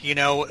of like,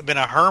 been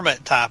a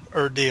hermit type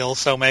ordeal,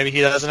 so maybe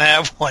he doesn't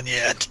have one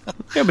yet.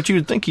 Yeah, but you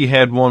would think he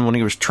had one when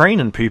he was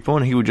training people,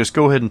 and he would just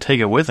go ahead and take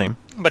it with him.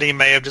 But he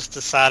may have just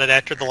decided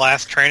after the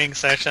last training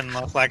session,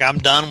 like, I'm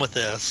done with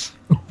this.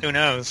 Who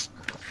knows?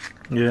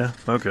 Yeah,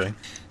 okay.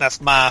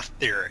 That's my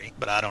theory,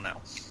 but I don't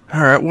know.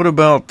 All right, what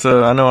about,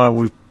 I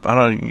know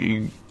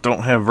you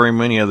don't have very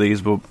many of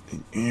these, but,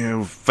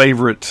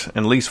 favorite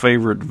and least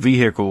favorite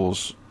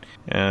vehicles,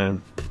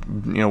 and,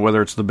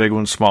 whether it's the big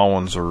ones, small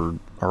ones, or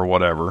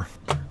whatever.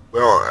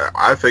 Well,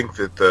 I think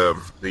that the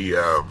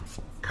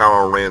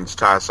Kylo Ren's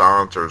TIE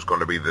Silencer is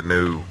going to be the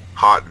new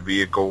hot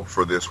vehicle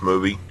for this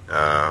movie.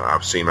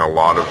 I've seen a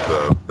lot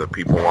of the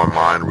people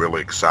online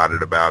really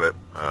excited about it.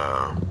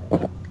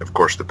 Of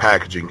course, the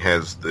packaging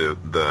has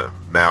the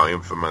now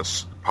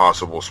infamous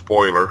possible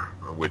spoiler,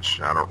 which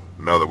I don't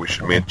know that we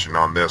should mention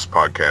on this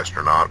podcast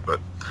or not, but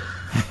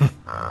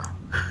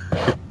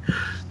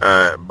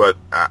but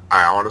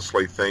I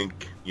honestly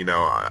think,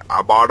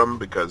 I bought them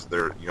because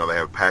they're, they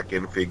have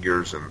pack-in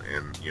figures and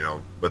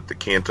but the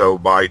Canto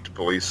Bite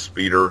police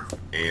speeder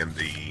and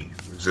the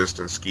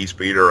Resistance ski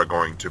speeder are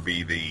going to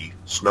be the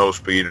snow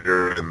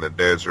speeder and the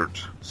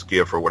desert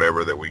skiff or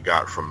whatever that we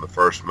got from the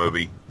first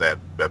movie that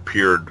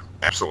appeared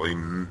absolutely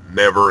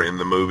never in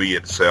the movie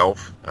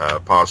itself,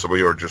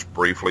 possibly, or just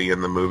briefly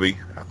in the movie.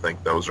 I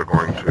think those are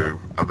going to,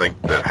 I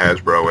think that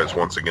Hasbro has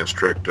once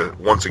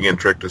again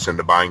tricked us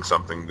into buying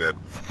something that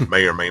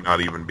may or may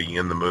not even be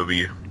in the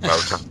movie by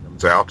the time it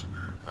comes out.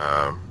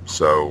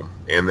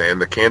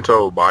 And the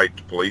Canto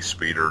Bite police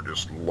speeder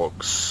just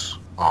looks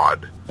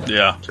odd.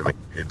 Yeah. To me,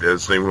 it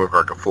doesn't even look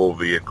like a full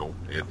vehicle.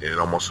 It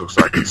almost looks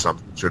like it's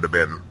something that should have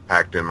been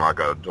packed in like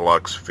a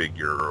deluxe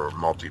figure or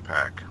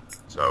multi-pack.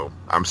 So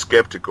I'm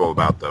skeptical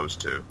about those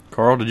two.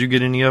 Carl, did you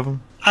get any of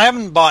them? I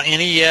haven't bought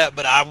any yet,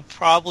 but I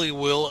probably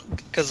will,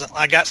 because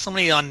I got so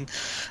many on.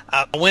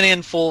 I went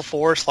in full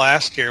force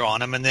last year on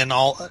them, and then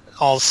all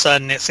of a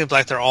sudden it seems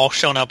like they're all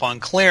showing up on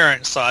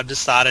clearance. So I've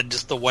decided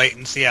just to wait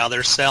and see how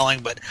they're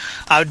selling. But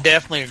I would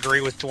definitely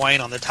agree with Dwayne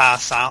on the TIE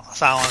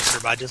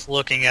Silencer by just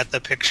looking at the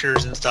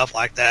pictures and stuff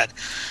like that.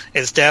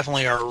 It's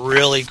definitely a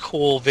really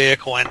cool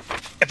vehicle, and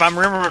if I'm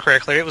remembering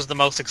correctly, it was the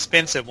most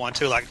expensive one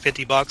too, like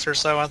 $50 or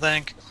so, I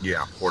think.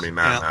 Yeah,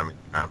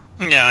 $49.99.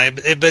 Yeah,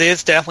 but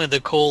it's definitely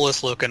the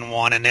coolest looking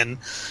one. And then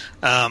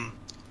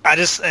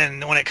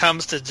and when it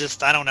comes to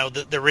just, I don't know,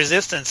 the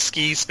Resistance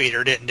ski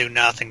speeder didn't do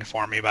nothing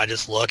for me by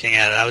just looking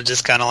at it. I was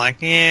just kind of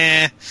like,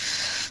 yeah,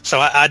 So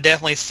I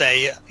definitely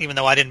say, even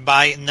though I didn't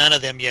buy none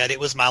of them yet, it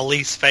was my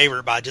least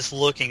favorite by just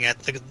looking at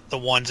the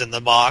ones in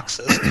the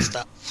boxes and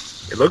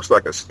stuff. It looks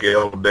like a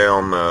scaled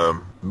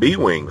down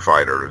B-wing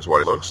fighter is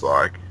what it looks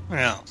like.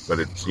 Yeah. But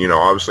it's,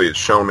 obviously it's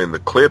shown in the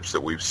clips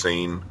that we've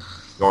seen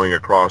going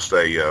across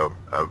a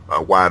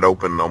wide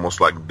open,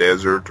 almost like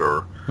desert,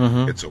 or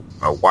it's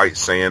a white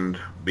sand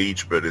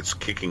beach, but it's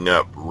kicking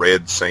up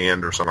red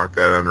sand or something like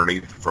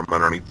that from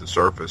underneath the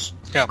surface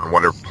on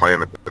whatever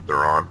planet that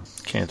they're on.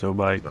 Canto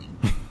Bite.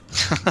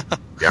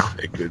 Yeah,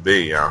 it could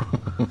be. Yeah,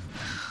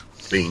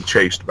 being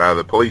chased by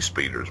the police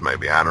speeders,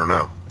 maybe. I don't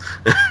know.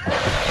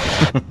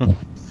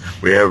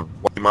 We have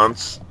 3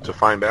 months to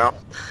find out.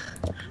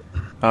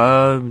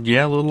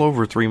 Yeah, a little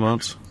over 3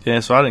 months. Yeah,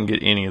 so I didn't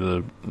get any of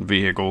the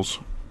vehicles,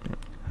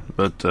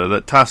 but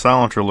that TIE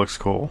Silencer looks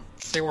cool.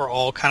 They were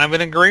all kind of in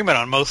agreement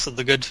on most of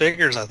the good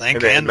figures, I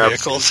think, and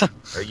vehicles.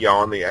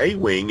 On the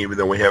A-Wing, even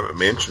though we haven't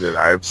mentioned it,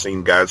 I've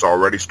seen guys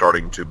already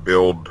starting to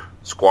build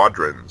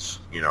squadrons,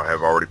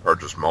 have already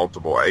purchased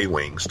multiple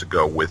A-Wings to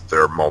go with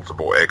their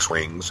multiple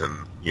X-Wings, and,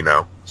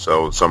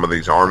 so some of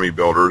these army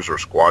builders or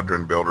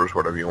squadron builders,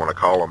 whatever you want to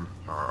call them,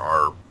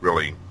 are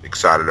really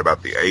excited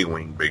about the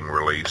A-Wing being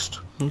released.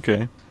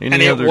 Okay.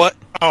 I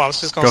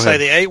was just going to say,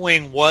 the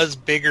A-Wing was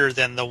bigger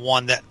than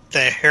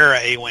the Hera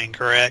A-Wing,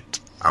 correct?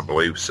 I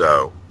believe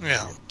so.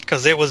 Yeah,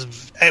 because it was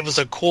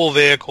a cool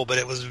vehicle, but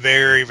it was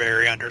very,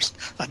 very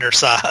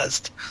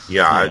undersized.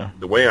 Yeah.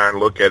 The way I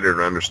look at it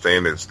and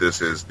understand is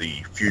this is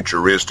the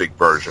futuristic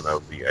version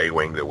of the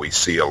A-Wing that we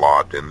see a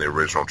lot in the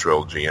original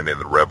trilogy and in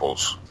the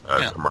Rebels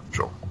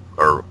commercial,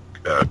 or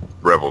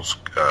Rebels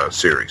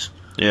series.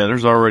 Yeah,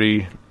 there's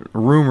already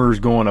rumors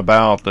going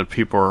about that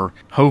people are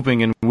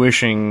hoping and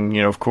wishing,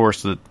 of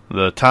course, that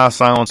the TIE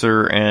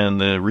Silencer and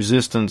the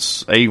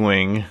Resistance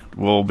A-Wing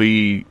will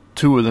be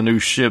two of the new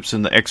ships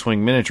in the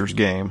X-Wing miniatures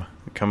game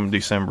come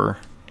December.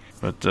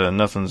 But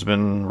nothing's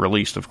been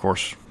released, of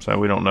course, so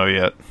we don't know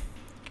yet.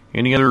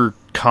 Any other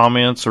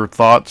comments or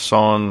thoughts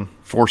on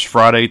Force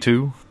Friday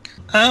 2?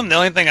 The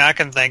only thing I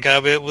can think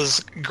of, it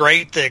was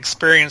great to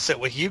experience it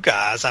with you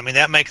guys. I mean,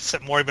 that makes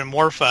it even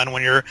more fun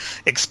when you're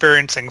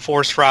experiencing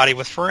Force Friday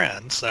with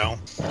friends. So,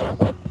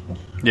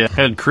 yeah,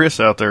 had Chris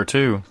out there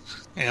too.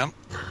 Yeah.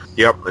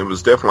 Yep, it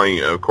was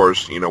definitely, of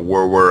course,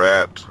 where we're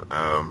at.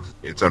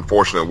 It's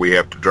unfortunate we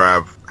have to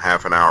drive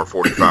half an hour,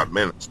 45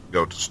 minutes to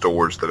go to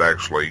stores that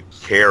actually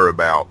care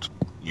about,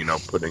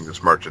 putting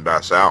this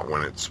merchandise out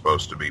when it's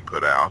supposed to be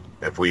put out.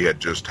 If we had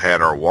just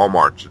had our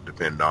Walmart to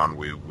depend on,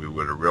 we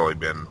would have really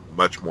been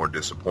much more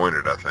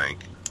disappointed, I think.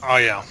 Oh,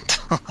 yeah.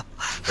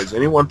 Has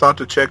anyone thought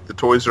to check the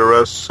Toys R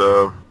Us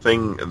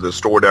the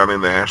store down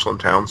in the Ashland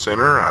Town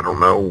Center? I don't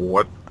know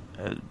what.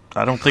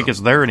 I don't think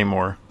it's there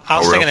anymore. I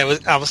was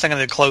thinking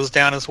it closed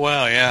down as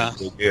well. Yeah.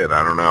 It did.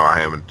 I don't know. I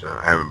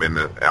haven't been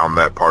on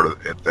that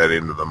part at that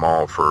end of the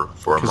mall for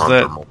a month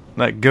or more.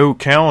 That Go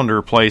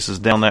Calendar place is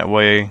down that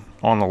way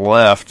on the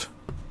left.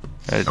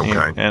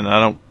 Okay. And I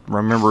don't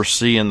remember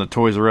seeing the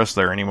Toys R Us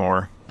there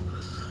anymore.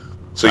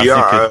 So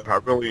I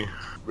really,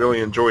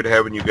 really enjoyed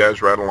having you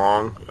guys right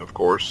along. Of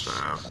course,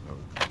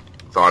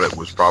 thought it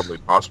was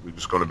possibly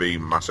just going to be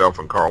myself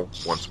and Carl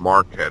once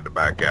Mark had to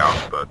back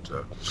out, but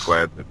was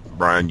glad that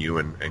Brian, you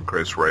and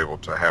Chris were able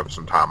to have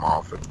some time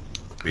off and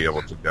be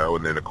able to go.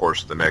 And then, of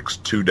course, the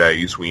next 2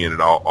 days we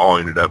all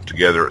ended up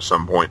together at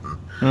some point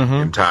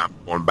in time,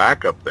 going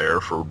back up there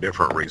for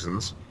different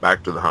reasons,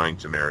 back to the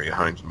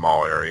Huntington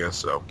Mall area.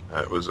 So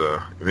it was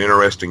an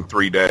interesting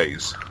 3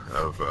 days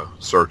of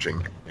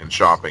searching and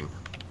shopping.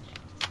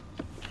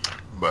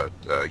 But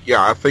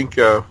I think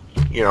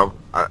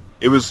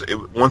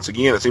once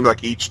again, it seems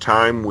like each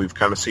time we've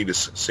kind of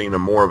seen a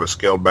more of a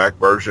scaled back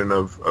version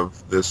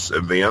of this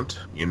event.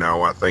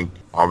 I think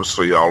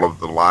obviously all of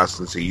the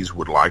licensees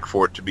would like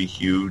for it to be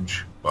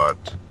huge,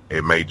 but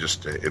it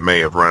may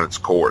have run its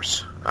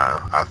course.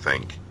 I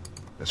think,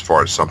 as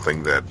far as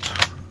something that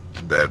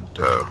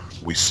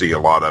we see a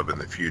lot of in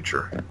the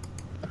future.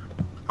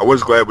 I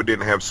was glad we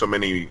didn't have so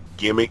many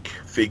gimmick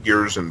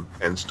figures and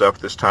stuff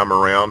this time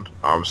around.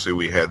 Obviously,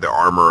 we had the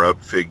Armor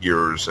Up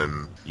figures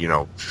and,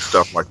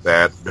 stuff like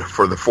that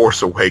for the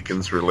Force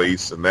Awakens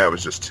release, and that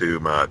was just too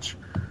much.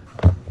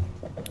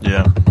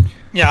 Yeah.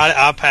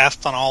 Yeah, I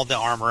passed on all the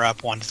Armor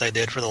Up ones they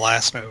did for the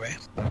last movie.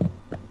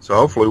 So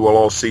hopefully we'll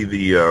all see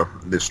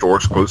the store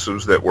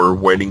exclusives that we're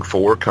waiting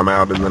for come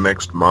out in the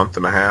next month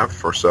and a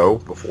half or so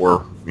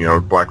before,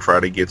 Black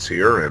Friday gets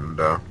here, and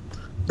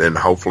then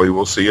hopefully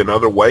we'll see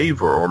another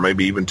wave or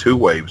maybe even 2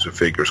 waves of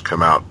figures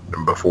come out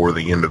before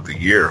the end of the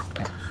year.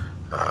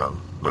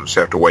 We'll just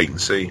have to wait and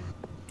see.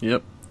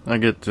 Yep. I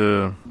get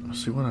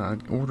see what I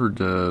ordered.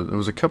 There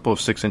was a couple of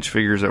 6-inch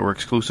figures that were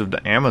exclusive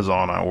to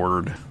Amazon I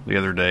ordered the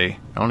other day.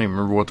 I don't even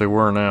remember what they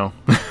were now.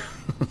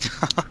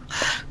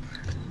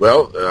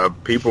 Well,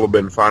 people have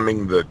been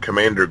finding the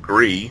Commander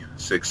Gree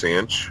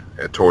 6-inch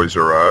at Toys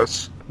R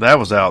Us. That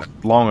was out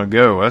long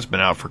ago. That's been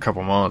out for a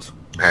couple months.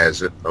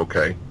 Has it?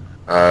 Okay.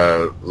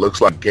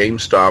 Looks like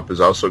GameStop is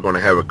also going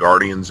to have a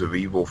Guardians of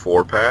Evil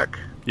 4-pack.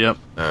 Yep.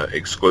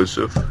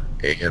 Exclusive.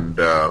 And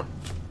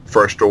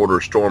First Order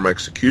Storm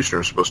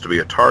Executioner is supposed to be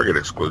a Target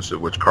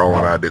exclusive, which Carl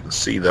and I didn't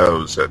see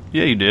those.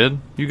 Yeah, you did.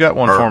 You got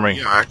one for me.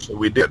 Yeah, actually,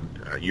 we did.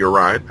 You're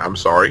right. I'm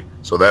sorry.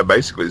 So that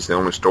basically is the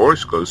only store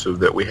exclusive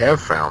that we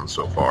have found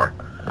so far.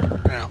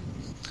 Yeah.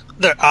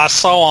 I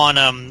saw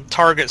on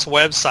Target's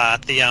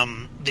website the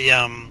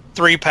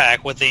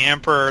 3-pack with the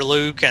Emperor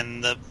Luke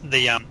and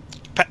the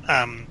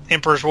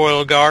Emperor's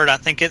Royal Guard. I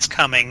think it's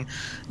coming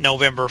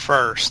November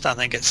 1st. I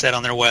think it said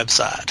on their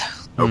website.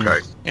 Okay.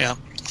 Yeah.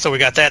 So we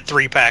got that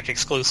 3-pack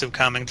exclusive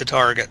coming to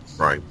Target.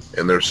 Right.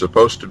 And there's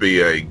supposed to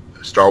be a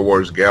Star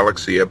Wars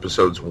Galaxy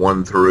episodes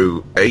 1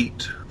 through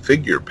 8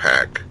 figure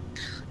pack.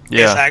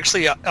 Yeah. It's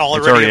actually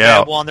already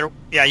available on their...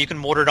 Yeah, you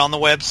can order it on the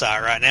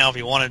website right now if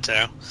you wanted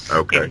to.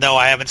 Okay. Even though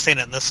I haven't seen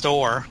it in the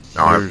store.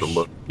 I'll have to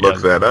look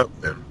that up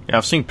then. Yeah,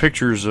 I've seen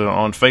pictures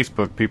on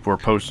Facebook. People are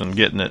posting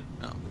getting it.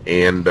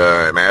 And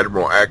an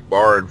Admiral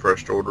Akbar and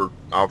First Order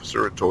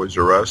officer at Toys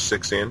R Us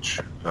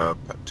 6-inch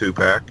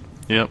 2-pack.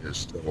 Yep.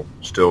 Is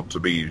still to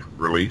be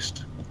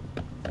released.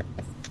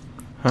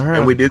 All right.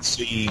 And we did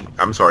see,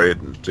 I'm sorry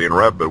to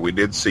interrupt, but we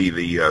did see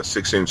the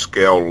 6-inch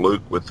scale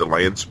Luke with the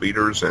land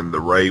speeders and the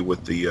Rey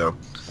with the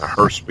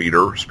her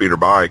speeder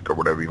bike, or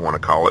whatever you want to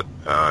call it,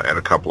 at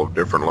a couple of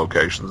different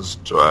locations.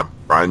 So,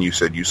 Brian, you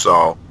said you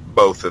saw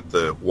both at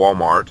the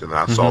Walmart, and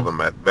I saw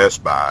them at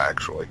Best Buy,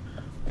 actually.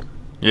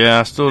 Yeah,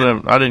 I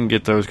didn't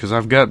get those because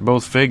I've got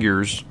both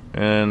figures,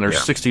 and they're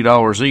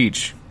 $60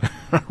 each.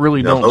 I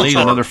really don't need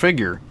another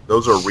figure.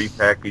 Those are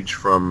repackaged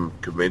from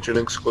convention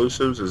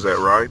exclusives, is that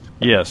right?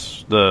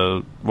 Yes.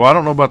 Well, I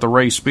don't know about the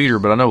Rey Speeder,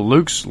 but I know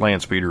Luke's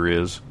land speeder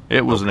is.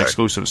 It was an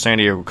exclusive at San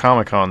Diego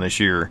Comic-Con this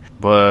year,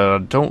 but I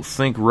don't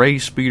think Rey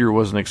Speeder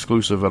was an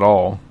exclusive at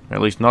all.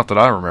 At least not that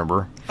I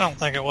remember. I don't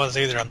think it was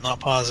either. I'm not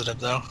positive,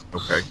 though.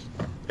 Okay.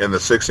 And the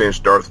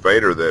 6-inch Darth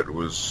Vader that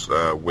was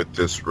with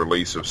this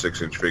release of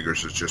 6-inch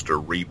figures is just a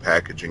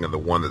repackaging of the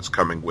one that's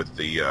coming with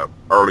the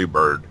early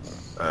bird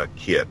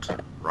kit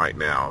right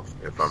now,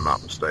 if I'm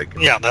not mistaken.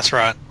 Yeah, that's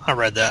right. I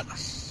read that.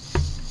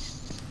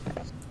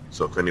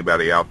 So if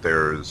anybody out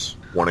there is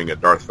wanting a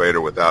Darth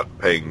Vader without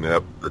paying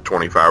up the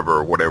 $25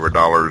 or whatever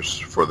dollars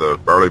for the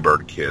early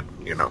bird kit,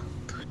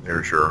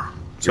 there's your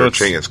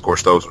chance. Of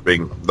course, those are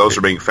being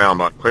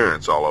found on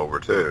clearance all over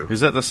too.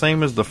 Is that the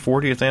same as the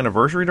 40th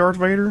anniversary Darth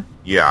Vader?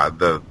 Yeah,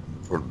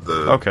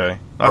 okay,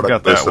 I've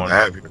got that one. I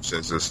have here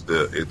says it's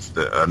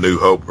the A New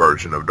Hope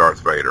version of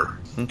Darth Vader.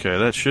 Okay,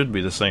 that should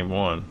be the same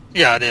one.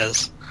 Yeah, it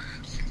is.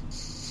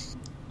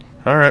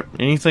 All right.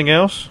 Anything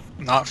else?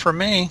 Not for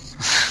me.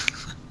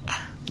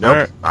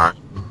 Nope. Right.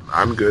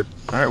 I'm good.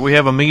 All right. We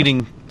have a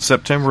meeting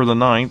September the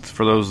 9th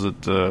for those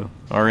that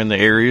are in the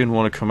area and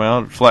want to come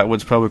out at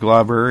Flatwoods Public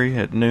Library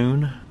at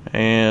noon.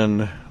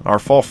 And our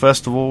fall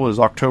festival is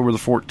October the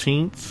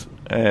 14th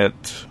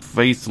at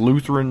Faith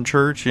Lutheran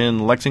Church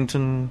in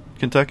Lexington,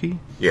 Kentucky.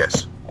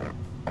 Yes.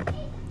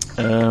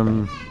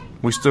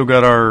 We still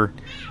got our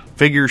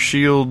Figure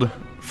Shield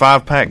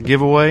 5-pack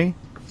giveaway.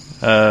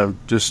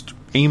 Just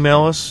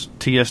email us,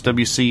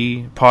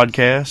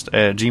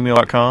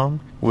 tswcpodcast@gmail.com,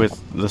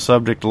 with the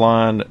subject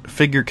line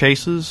Figure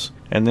Cases,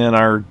 and then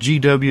our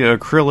GW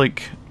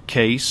acrylic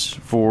case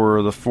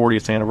for the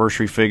 40th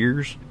anniversary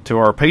figures. To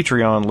our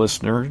Patreon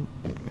listener,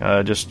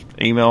 just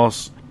email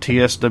us,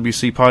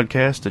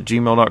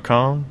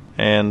 tswcpodcast@gmail.com,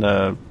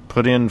 and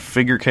put in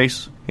Figure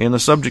Case in the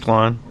subject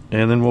line,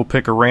 and then we'll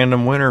pick a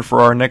random winner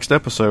for our next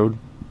episode.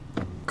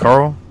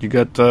 Carl, you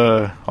got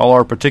all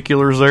our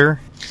particulars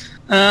there?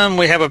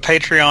 We have a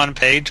Patreon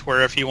page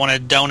where if you want to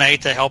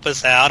donate to help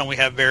us out, and we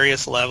have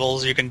various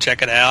levels, you can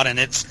check it out, and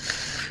it's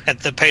at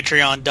the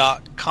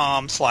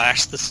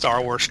patreon.com/the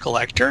Star Wars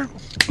Collector.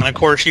 And of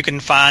course, you can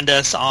find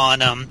us on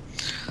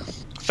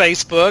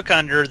Facebook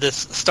under this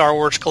Star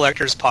Wars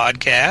Collectors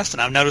Podcast,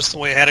 and I've noticed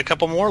we had a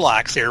couple more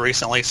likes here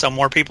recently, so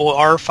more people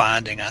are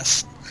finding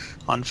us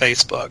on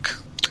Facebook.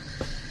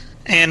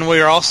 And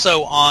we're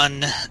also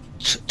on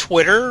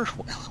Twitter,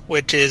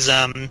 which is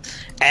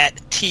at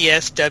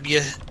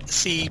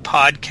TSWC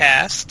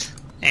Podcast,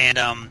 and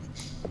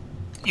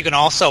you can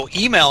also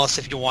email us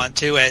if you want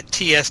to at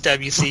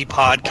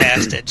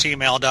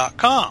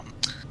tswcpodcast@gmail.com.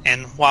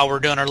 And while we're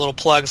doing our little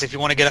plugs, if you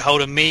want to get a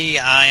hold of me,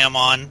 I am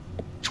on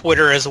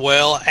Twitter as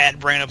well at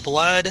Brain of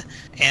Blood,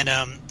 and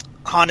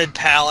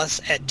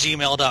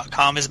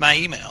hauntedpalace@gmail.com is my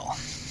email.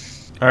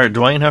 All right,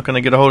 Dwayne, how can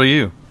they get a hold of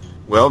you?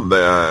 Well,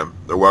 they're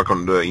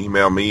welcome to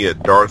email me at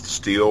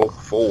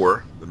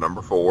DarthSteele4, the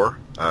number 4.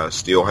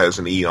 Steele has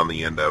an E on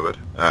the end of it,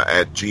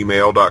 at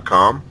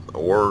gmail.com,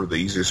 or the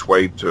easiest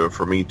way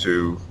for me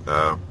to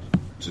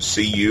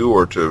see you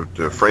or to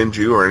friend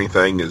you or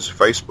anything is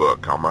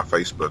Facebook, on my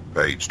Facebook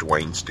page,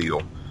 Dwayne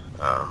Steele,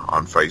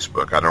 on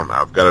Facebook.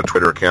 I've got a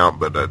Twitter account,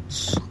 but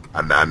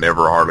I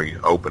never hardly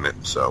open it,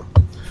 so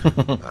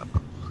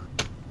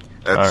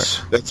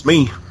that's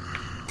me.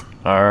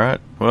 All right.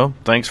 Well,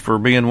 thanks for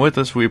being with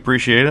us. We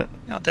appreciate it.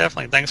 Yeah,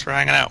 definitely. Thanks for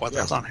hanging out with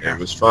us on here. It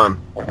was fun.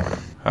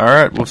 All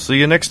right. We'll see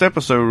you next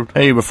episode.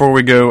 Hey, before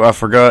we go, I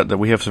forgot that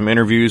we have some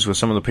interviews with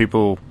some of the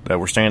people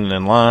that were standing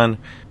in line,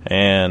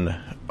 and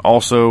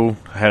Also,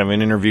 had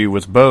an interview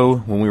with Bo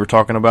when we were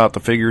talking about the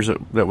figures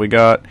that we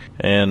got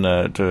and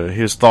to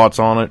his thoughts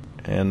on it.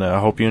 And I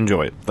hope you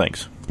enjoy it.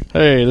 Thanks.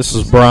 Hey, this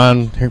is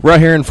Brian right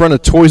here in front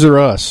of Toys R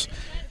Us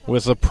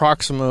with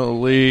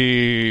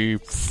approximately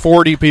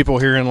 40 people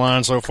here in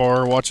line so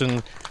far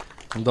watching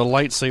the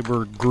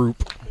lightsaber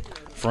group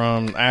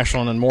from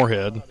Ashland and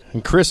Moorhead.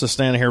 And Chris is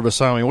standing here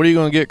beside me. What are you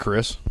going to get,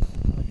 Chris?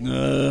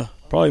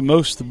 Probably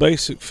most of the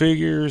basic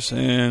figures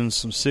and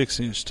some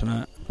 6-inch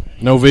tonight.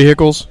 No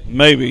vehicles?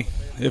 Maybe,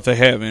 if they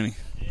have any.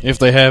 If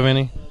they have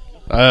any.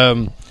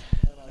 And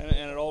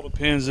it all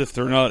depends if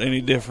they're not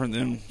any different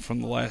than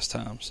from the last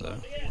time. So.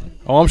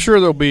 Oh, I'm sure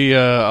there'll be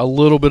a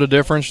little bit of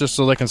difference just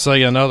so they can sell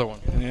you another one.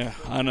 Yeah,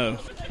 I know.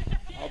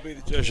 I'll be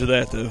the judge of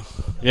that, though.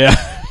 Yeah.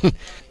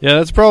 Yeah,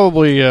 that's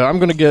probably... I'm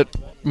going to get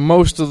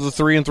most of the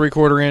 3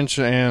 3/4 inch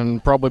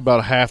and probably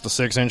about half the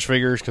 6-inch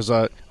figures because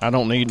I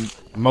don't need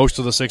most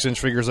of the 6-inch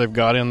figures they've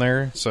got in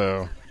there.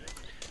 So,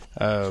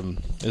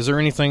 is there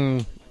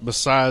anything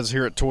besides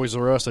here at Toys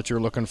R Us that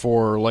you're looking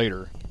for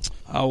later?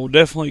 I will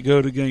definitely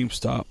go to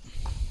GameStop.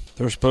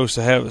 They're supposed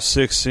to have a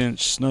 6-inch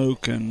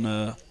Snoke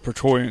and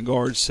Praetorian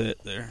Guard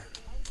set there.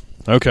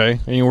 Okay.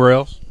 Anywhere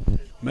else?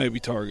 Maybe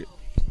Target.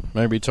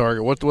 Maybe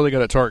Target. What do they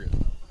got at Target?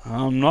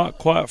 I'm not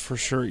quite for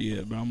sure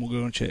yet, but I'm going to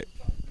go and check.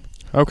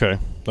 Okay,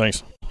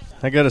 thanks.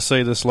 I got to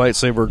say this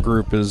lightsaber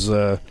group is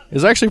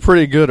actually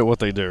pretty good at what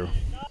they do.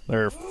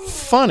 They're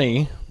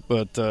funny,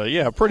 but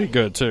yeah, pretty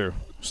good too.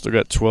 Still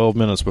got 12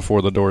 minutes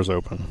before the doors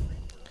open.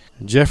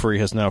 Jeffrey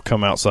has now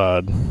come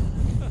outside.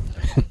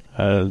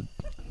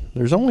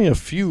 There's only a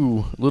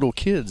few little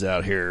kids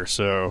out here,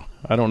 so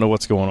I don't know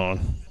what's going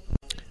on.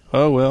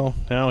 Oh well,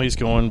 now he's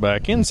going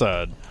back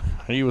inside.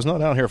 He was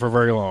not out here for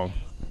very long.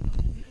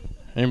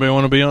 Anybody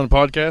want to be on the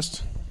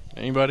podcast?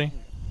 Anybody?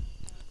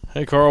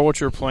 Hey, Carl, what's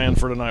your plan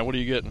for tonight? What are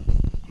you getting?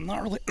 I'm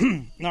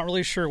not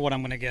really sure what I'm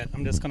going to get.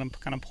 I'm just going to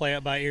kind of play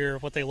it by ear,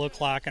 what they look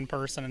like in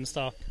person and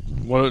stuff.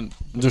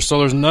 So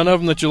there's none of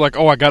them that you're like,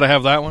 oh, I got to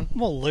have that one?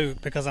 Well,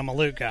 Luke, because I'm a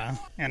Luke guy.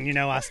 And,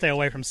 I stay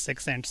away from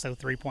 6-inch, so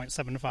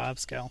 3.75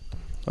 scale.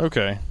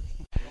 Okay.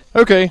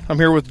 Okay, I'm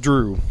here with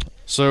Drew.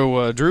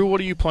 So, Drew, what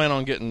do you plan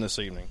on getting this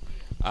evening?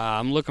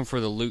 I'm looking for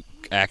the Luke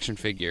action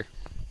figure.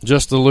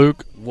 Just the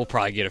Luke? We'll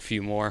probably get a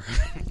few more.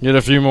 Get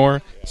a few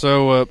more?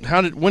 So,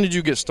 when did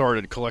you get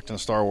started collecting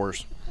Star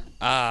Wars?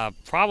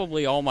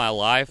 Probably all my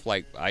life.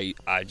 Like, I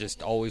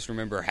just always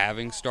remember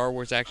having Star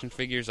Wars action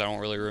figures. I don't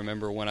really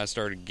remember when I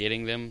started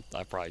getting them.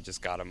 I probably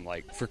just got them,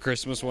 like, for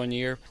Christmas one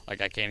year.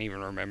 Like, I can't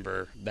even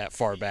remember that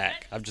far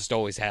back. I've just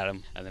always had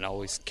them, and then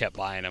always kept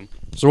buying them.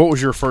 So what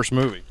was your first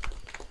movie?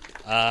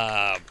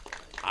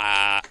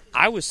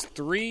 I was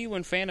 3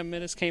 when Phantom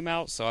Menace came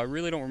out, so I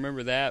really don't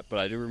remember that, but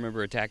I do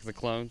remember Attack of the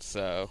Clones,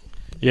 so...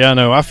 Yeah, I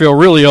know. I feel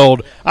really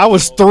old. I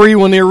was 3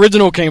 when the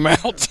original came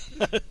out.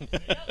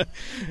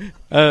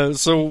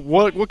 So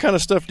what kind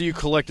of stuff do you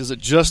collect? Is it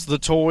just the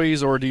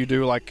toys, or do you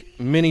do, like,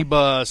 mini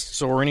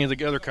busts or any of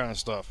the other kind of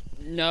stuff?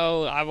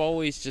 No, I've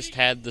always just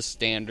had the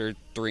standard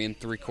 3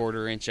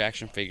 3/4 inch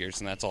action figures,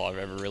 and that's all I've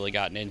ever really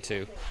gotten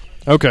into.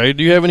 Okay.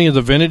 Do you have any of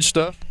the vintage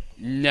stuff?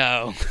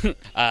 No.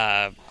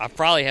 I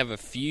probably have a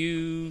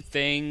few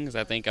things.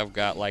 I think I've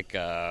got, like,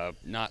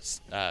 not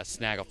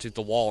Snaggletooth,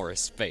 the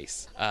walrus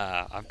face.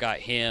 I've got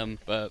him,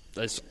 but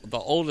the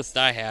oldest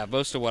I have,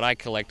 most of what I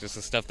collect is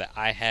the stuff that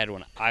I had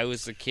when I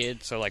was a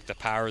kid. So, like, the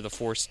Power of the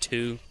Force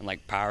 2 and,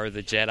 like, Power of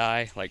the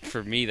Jedi. Like,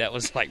 for me, that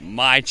was, like,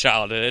 my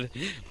childhood.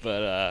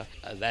 But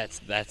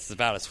that's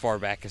about as far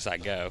back as I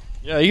go.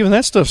 Yeah, even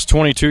that stuff's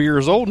 22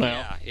 years old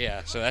now.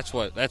 Yeah. So that's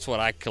what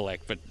I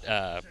collect,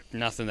 but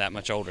nothing that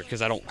much older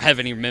because I don't have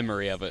any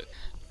memory of it.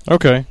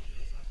 Okay.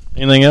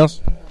 Anything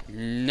else?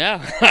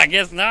 No, I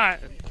guess not.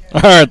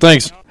 All right,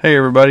 thanks. Hey,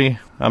 everybody.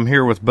 I'm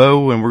here with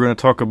Bo, and we're going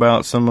to talk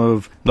about some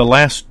of the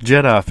last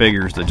Jedi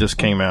figures that just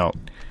came out.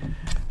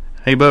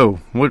 Hey, Bo,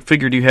 what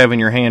figure do you have in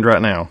your hand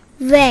right now?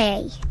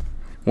 Rey.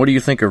 What do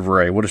you think of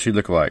Rey? What does she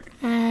look like?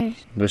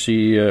 Does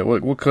she?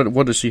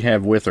 What does she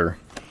have with her?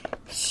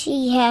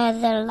 She has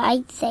a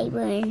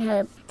lightsaber in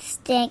her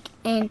stick,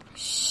 and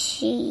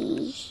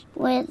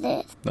what is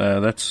this?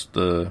 That's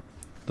the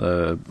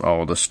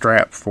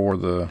strap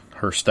for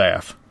her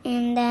staff.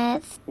 And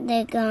that's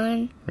the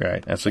gun.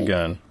 Right, that's a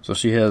gun. So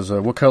she has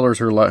what color is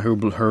her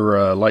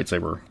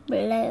lightsaber?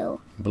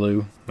 Blue.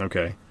 Blue.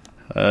 Okay.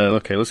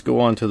 Okay, let's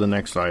go on to the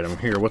next item.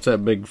 Here, what's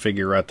that big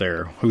figure right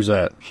there? Who's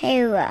that?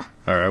 Hera.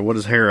 All right, what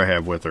does Hera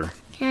have with her?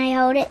 Can I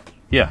hold it?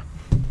 Yeah.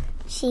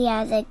 She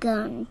has a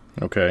gun.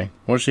 Okay.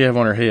 What does she have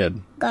on her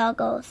head?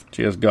 Goggles.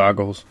 She has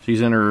goggles. She's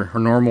in her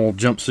normal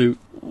jumpsuit?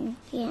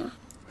 Yeah.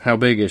 How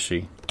big is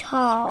she?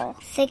 Tall.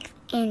 6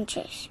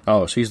 inches.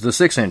 Oh, she's the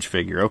 6-inch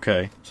figure.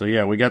 Okay. So,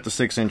 yeah, we got the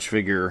 6-inch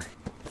figure.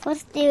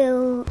 Let's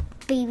do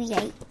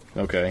BB-8.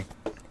 Okay.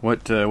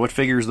 What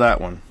figure is that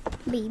one?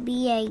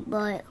 BB-8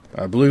 blue.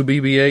 A blue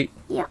BB-8?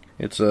 Yeah.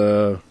 It's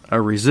a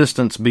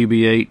Resistance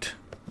BB-8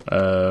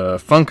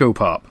 Funko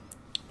Pop.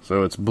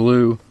 So it's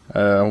blue.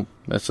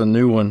 That's a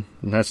new one.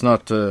 And that's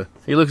not...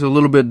 he looks a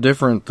little bit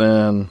different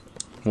than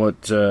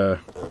what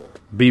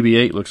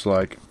BB-8 looks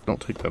like. Don't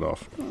take that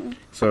off.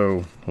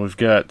 So we've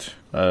got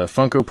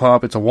Funko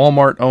Pop. It's a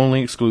Walmart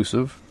only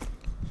exclusive.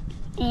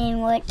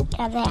 And what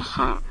does it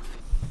have?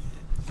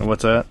 And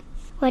what's that?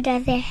 What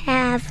does it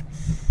have?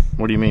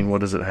 What do you mean?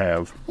 What does it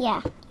have?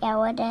 Yeah,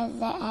 what does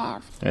it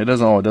have? It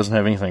doesn't. Oh, it doesn't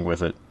have anything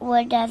with it.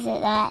 What does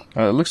it have?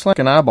 It looks like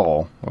an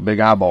eyeball, a big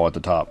eyeball at the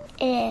top.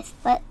 It is,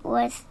 but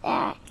what's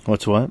that?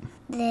 What's what?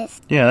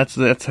 This. Yeah,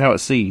 that's how it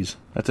sees.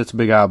 That's its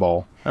big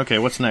eyeball. Okay,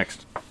 what's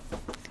next?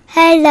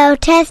 Hello,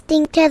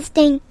 testing.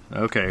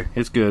 Okay,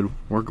 it's good.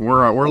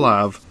 We're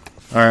live.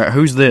 All right,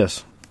 who's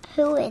this?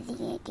 Who is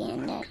he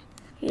again?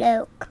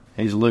 Luke.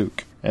 He's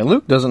Luke. And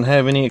Luke doesn't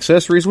have any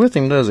accessories with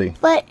him, does he?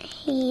 But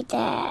he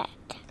did.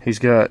 He's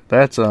got,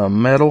 that's a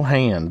metal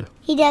hand.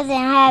 He doesn't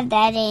have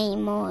that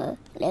anymore.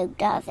 Luke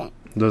doesn't.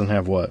 Doesn't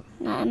have what?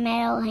 Not a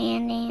metal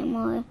hand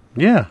anymore.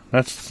 Yeah,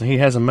 he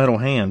has a metal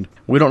hand.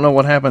 We don't know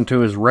what happened to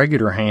his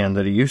regular hand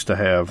that he used to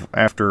have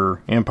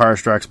after Empire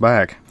Strikes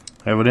Back.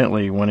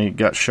 Evidently, when he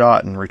got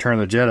shot in Return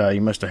of the Jedi, he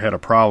must have had a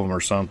problem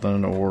or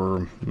something,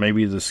 or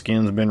maybe the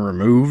skin's been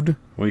removed.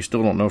 We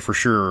still don't know for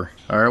sure.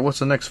 Alright, what's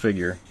the next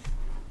figure?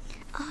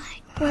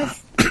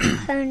 What's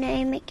her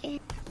name again?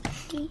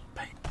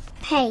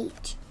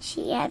 Paige.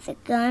 She has a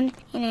gun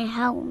and a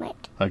helmet.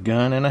 A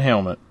gun and a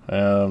helmet.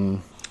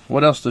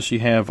 What else does she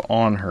have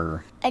on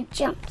her? A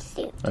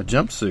jumpsuit. A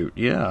jumpsuit,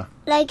 yeah.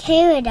 Like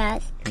Hera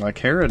does. Like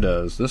Hera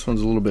does. This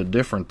one's a little bit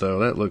different, though.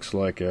 That looks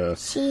like a...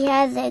 She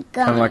has a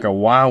gun. Kind of like a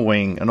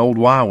Y-wing, an old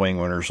Y-wing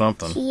one or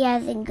something. She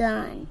has a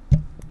gun.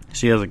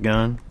 She has a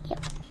gun? Yep.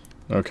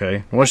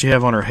 Okay. What does she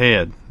have on her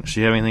head? Does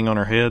she have anything on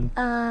her head?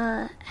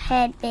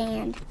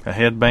 Headband. A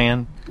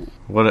headband?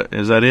 What,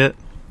 is that it?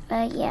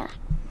 Yeah.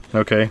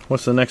 Okay.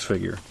 What's the next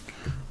figure?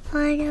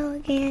 I know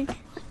again.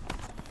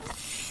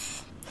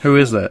 Who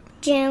is that?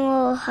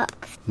 General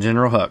Hux.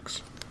 General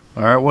Hux.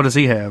 Alright, what does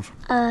he have?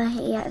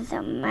 He has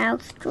a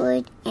mouse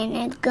droid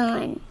and a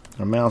gun.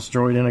 A mouse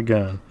droid and a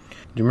gun. Do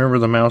you remember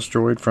the mouse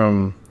droid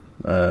from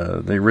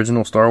the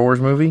original Star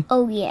Wars movie?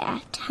 Oh, yeah.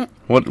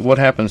 What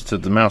happens to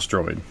the mouse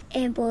droid?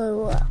 It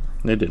blew up.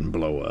 It didn't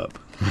blow up.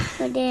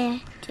 What did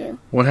it do?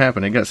 What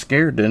happened? It got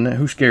scared, didn't it?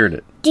 Who scared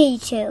it?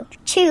 D2.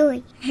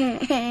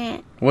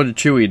 Chewie. What did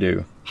Chewie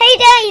do? Hey,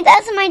 Daddy,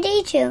 that's my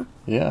D2.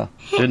 Yeah.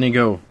 Didn't he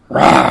go,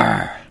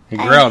 rawr? He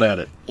growled at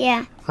it.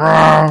 Yeah.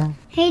 Rawr.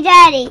 Hey,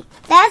 Daddy,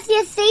 that's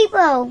your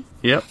Sebo.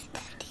 Yep.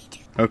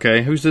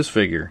 Okay, who's this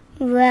figure?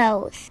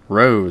 Rose.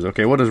 Rose.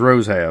 Okay, what does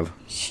Rose have?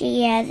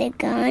 She has a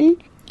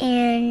gun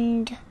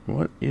and...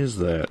 What is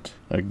that?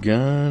 A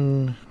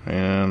gun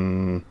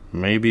and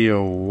maybe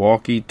a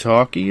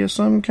walkie-talkie of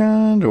some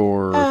kind,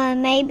 or...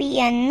 maybe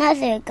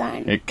another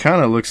gun. It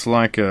kind of looks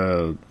like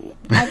a...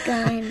 A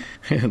gun.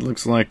 It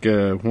looks like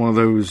one of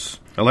those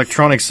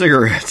electronic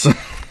cigarettes.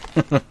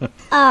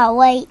 Oh,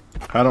 wait.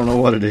 I don't know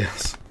what it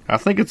is. I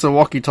think it's a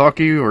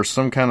walkie-talkie or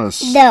some kind of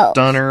No.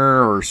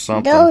 stunner or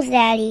something. Those,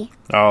 Daddy.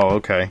 Oh,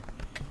 okay.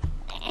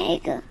 There you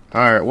go.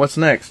 Alright, what's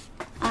next?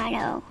 I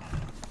know.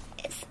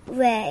 It's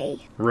Ray.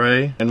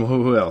 Ray. And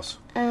who else?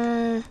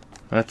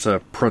 That's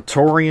a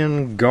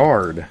Praetorian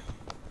Guard.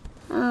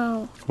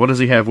 Oh. What does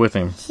he have with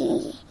him?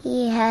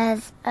 He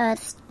has a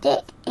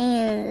stick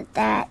and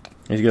that.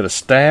 He's got a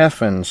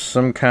staff and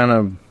some kind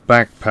of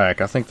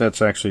backpack. I think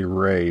that's actually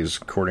Ray's,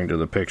 according to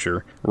the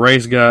picture.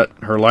 Ray's got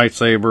her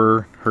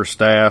lightsaber, her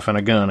staff, and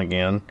a gun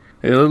again.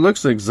 It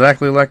looks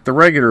exactly like the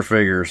regular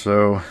figure,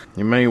 so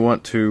you may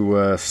want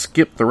to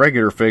skip the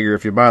regular figure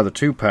if you buy the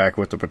 2-pack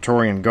with the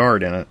Praetorian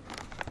Guard in it.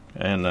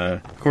 And,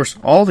 of course,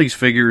 all these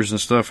figures and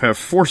stuff have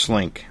Force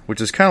Link,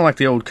 which is kind of like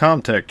the old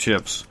Comtech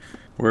chips,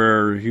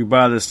 where you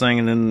buy this thing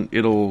and then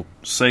it'll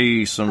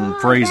say some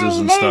phrases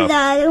and there's stuff. The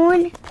other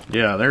one.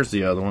 Yeah, there's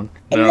the other one.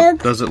 It Now,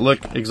 looks- does it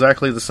look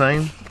exactly the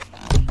same?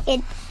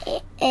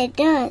 It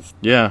does.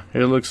 Yeah,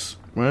 it looks,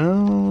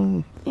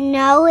 well...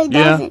 No, it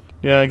Yeah, doesn't.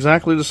 yeah,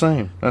 exactly the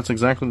same. That's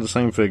exactly the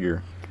same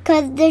figure.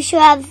 Because the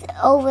shrub's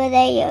over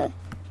there.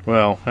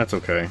 Well, that's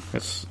okay.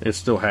 It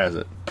still has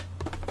it.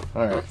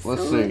 Alright,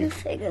 let's Some of see. the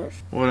figures.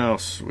 What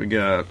else we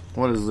got?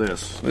 What is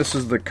this? This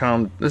is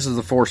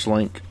the Force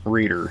Link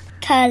reader.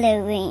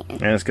 Coloring.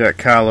 And it's got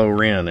Kylo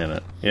Ren in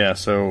it. Yeah,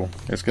 so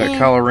it's got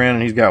And- Kylo Ren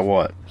and he's got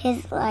what? His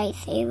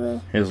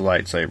lightsaber. His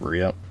lightsaber,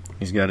 yep.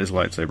 He's got his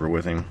lightsaber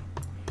with him.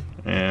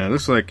 And it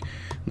looks like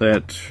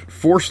that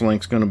Force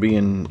Link's going to be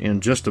in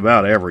just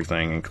about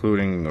everything,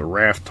 including the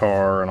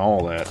Raftar and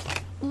all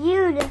that.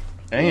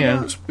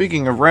 And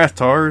speaking of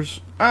Raftars,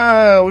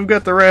 we've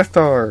got the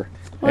Raftar.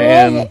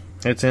 Where is And it?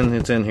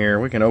 it's in here.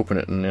 We can open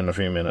it in a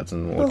few minutes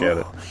and look at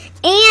it.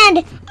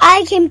 And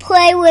I can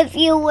play with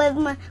you with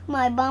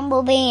my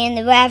Bumblebee, and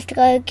the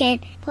Raftar can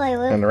play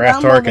with And the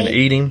Raftar can Bumblebee.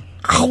 eat him.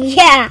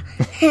 Yeah.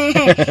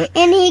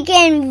 And he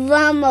can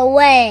run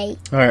away.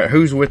 Alright,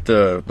 who's with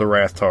the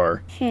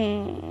Raftar?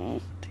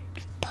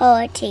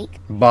 Politique.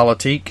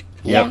 Balatik?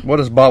 Yeah. Yep. What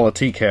does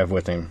Balatik have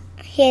with him?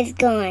 His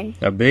gun.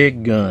 A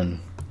big gun.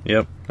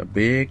 Yep, a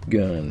big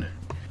gun.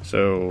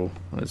 So,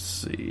 let's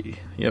see.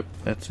 Yep,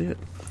 that's it.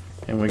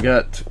 And we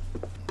got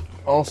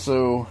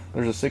also,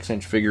 there's a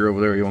 6-inch figure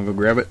over there. You want to go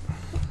grab it?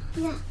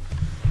 Yeah,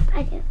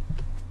 I do.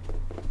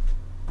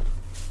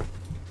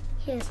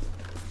 Yes.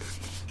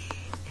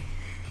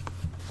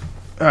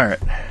 Alright.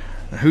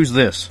 Who's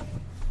this?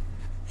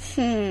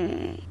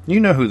 You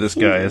know who this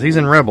guy is. He's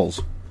in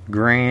Rebels.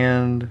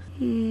 Grand...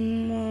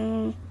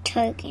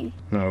 Token.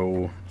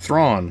 No.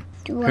 Thrawn.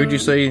 Thrawn. Who'd you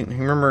say? You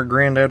remember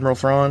Grand Admiral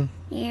Thrawn?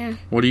 Yeah.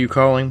 What do you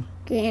call him?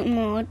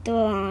 Grandma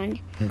Thrawn.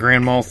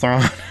 Grand Mal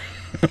Thrawn?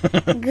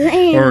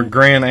 Grand. Or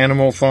Grand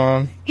Animal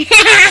Thrawn?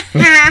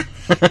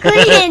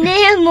 Grand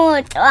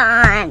Animal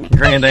Thrawn.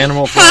 Grand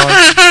Animal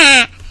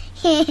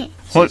Thrawn?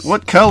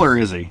 What color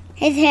is he?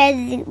 His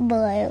head's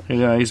blue.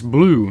 Yeah, he's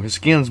blue. His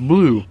skin's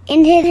blue.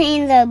 And his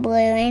hands are blue.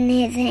 And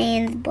his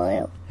hands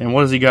blue. And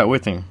what has he got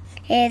with him?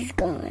 His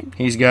gun.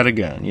 He's got a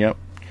gun, yep.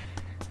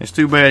 It's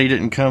too bad he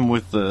didn't come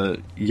with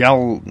the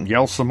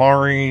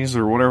Yalsamaris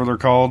or whatever they're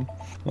called,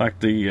 like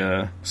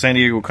the San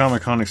Diego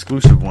Comic-Con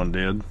exclusive one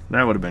did.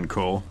 That would have been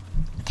cool.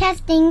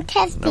 Testing. Nope.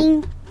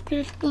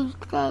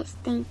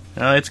 Testing.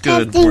 It's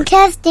good.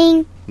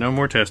 Testing. No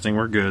more testing.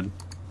 We're good.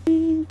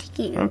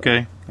 Okay.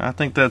 Okay, I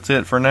think that's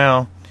it for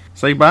now.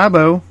 Say bye,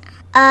 Bo.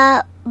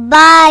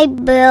 Bye,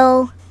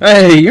 Bill.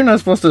 Hey, you're not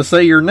supposed to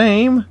say your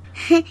name.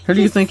 Who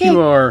do you think you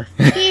are?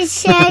 He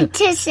said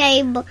to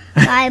say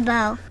bye,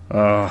 Bill.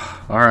 All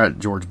right,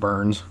 George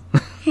Burns.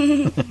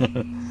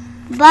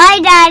 Bye,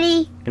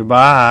 Daddy.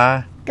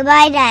 Goodbye.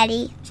 Goodbye,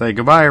 Daddy. Say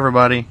goodbye,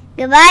 everybody.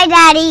 Goodbye,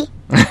 Daddy.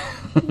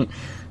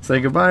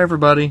 Say goodbye,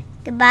 everybody.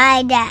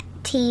 Goodbye,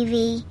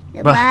 TV.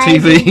 Goodbye, Bye,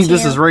 TV. YouTube.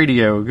 This is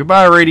radio.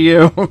 Goodbye,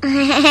 radio.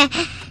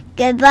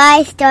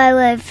 Goodbye, Star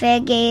Wars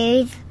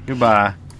figures. Goodbye.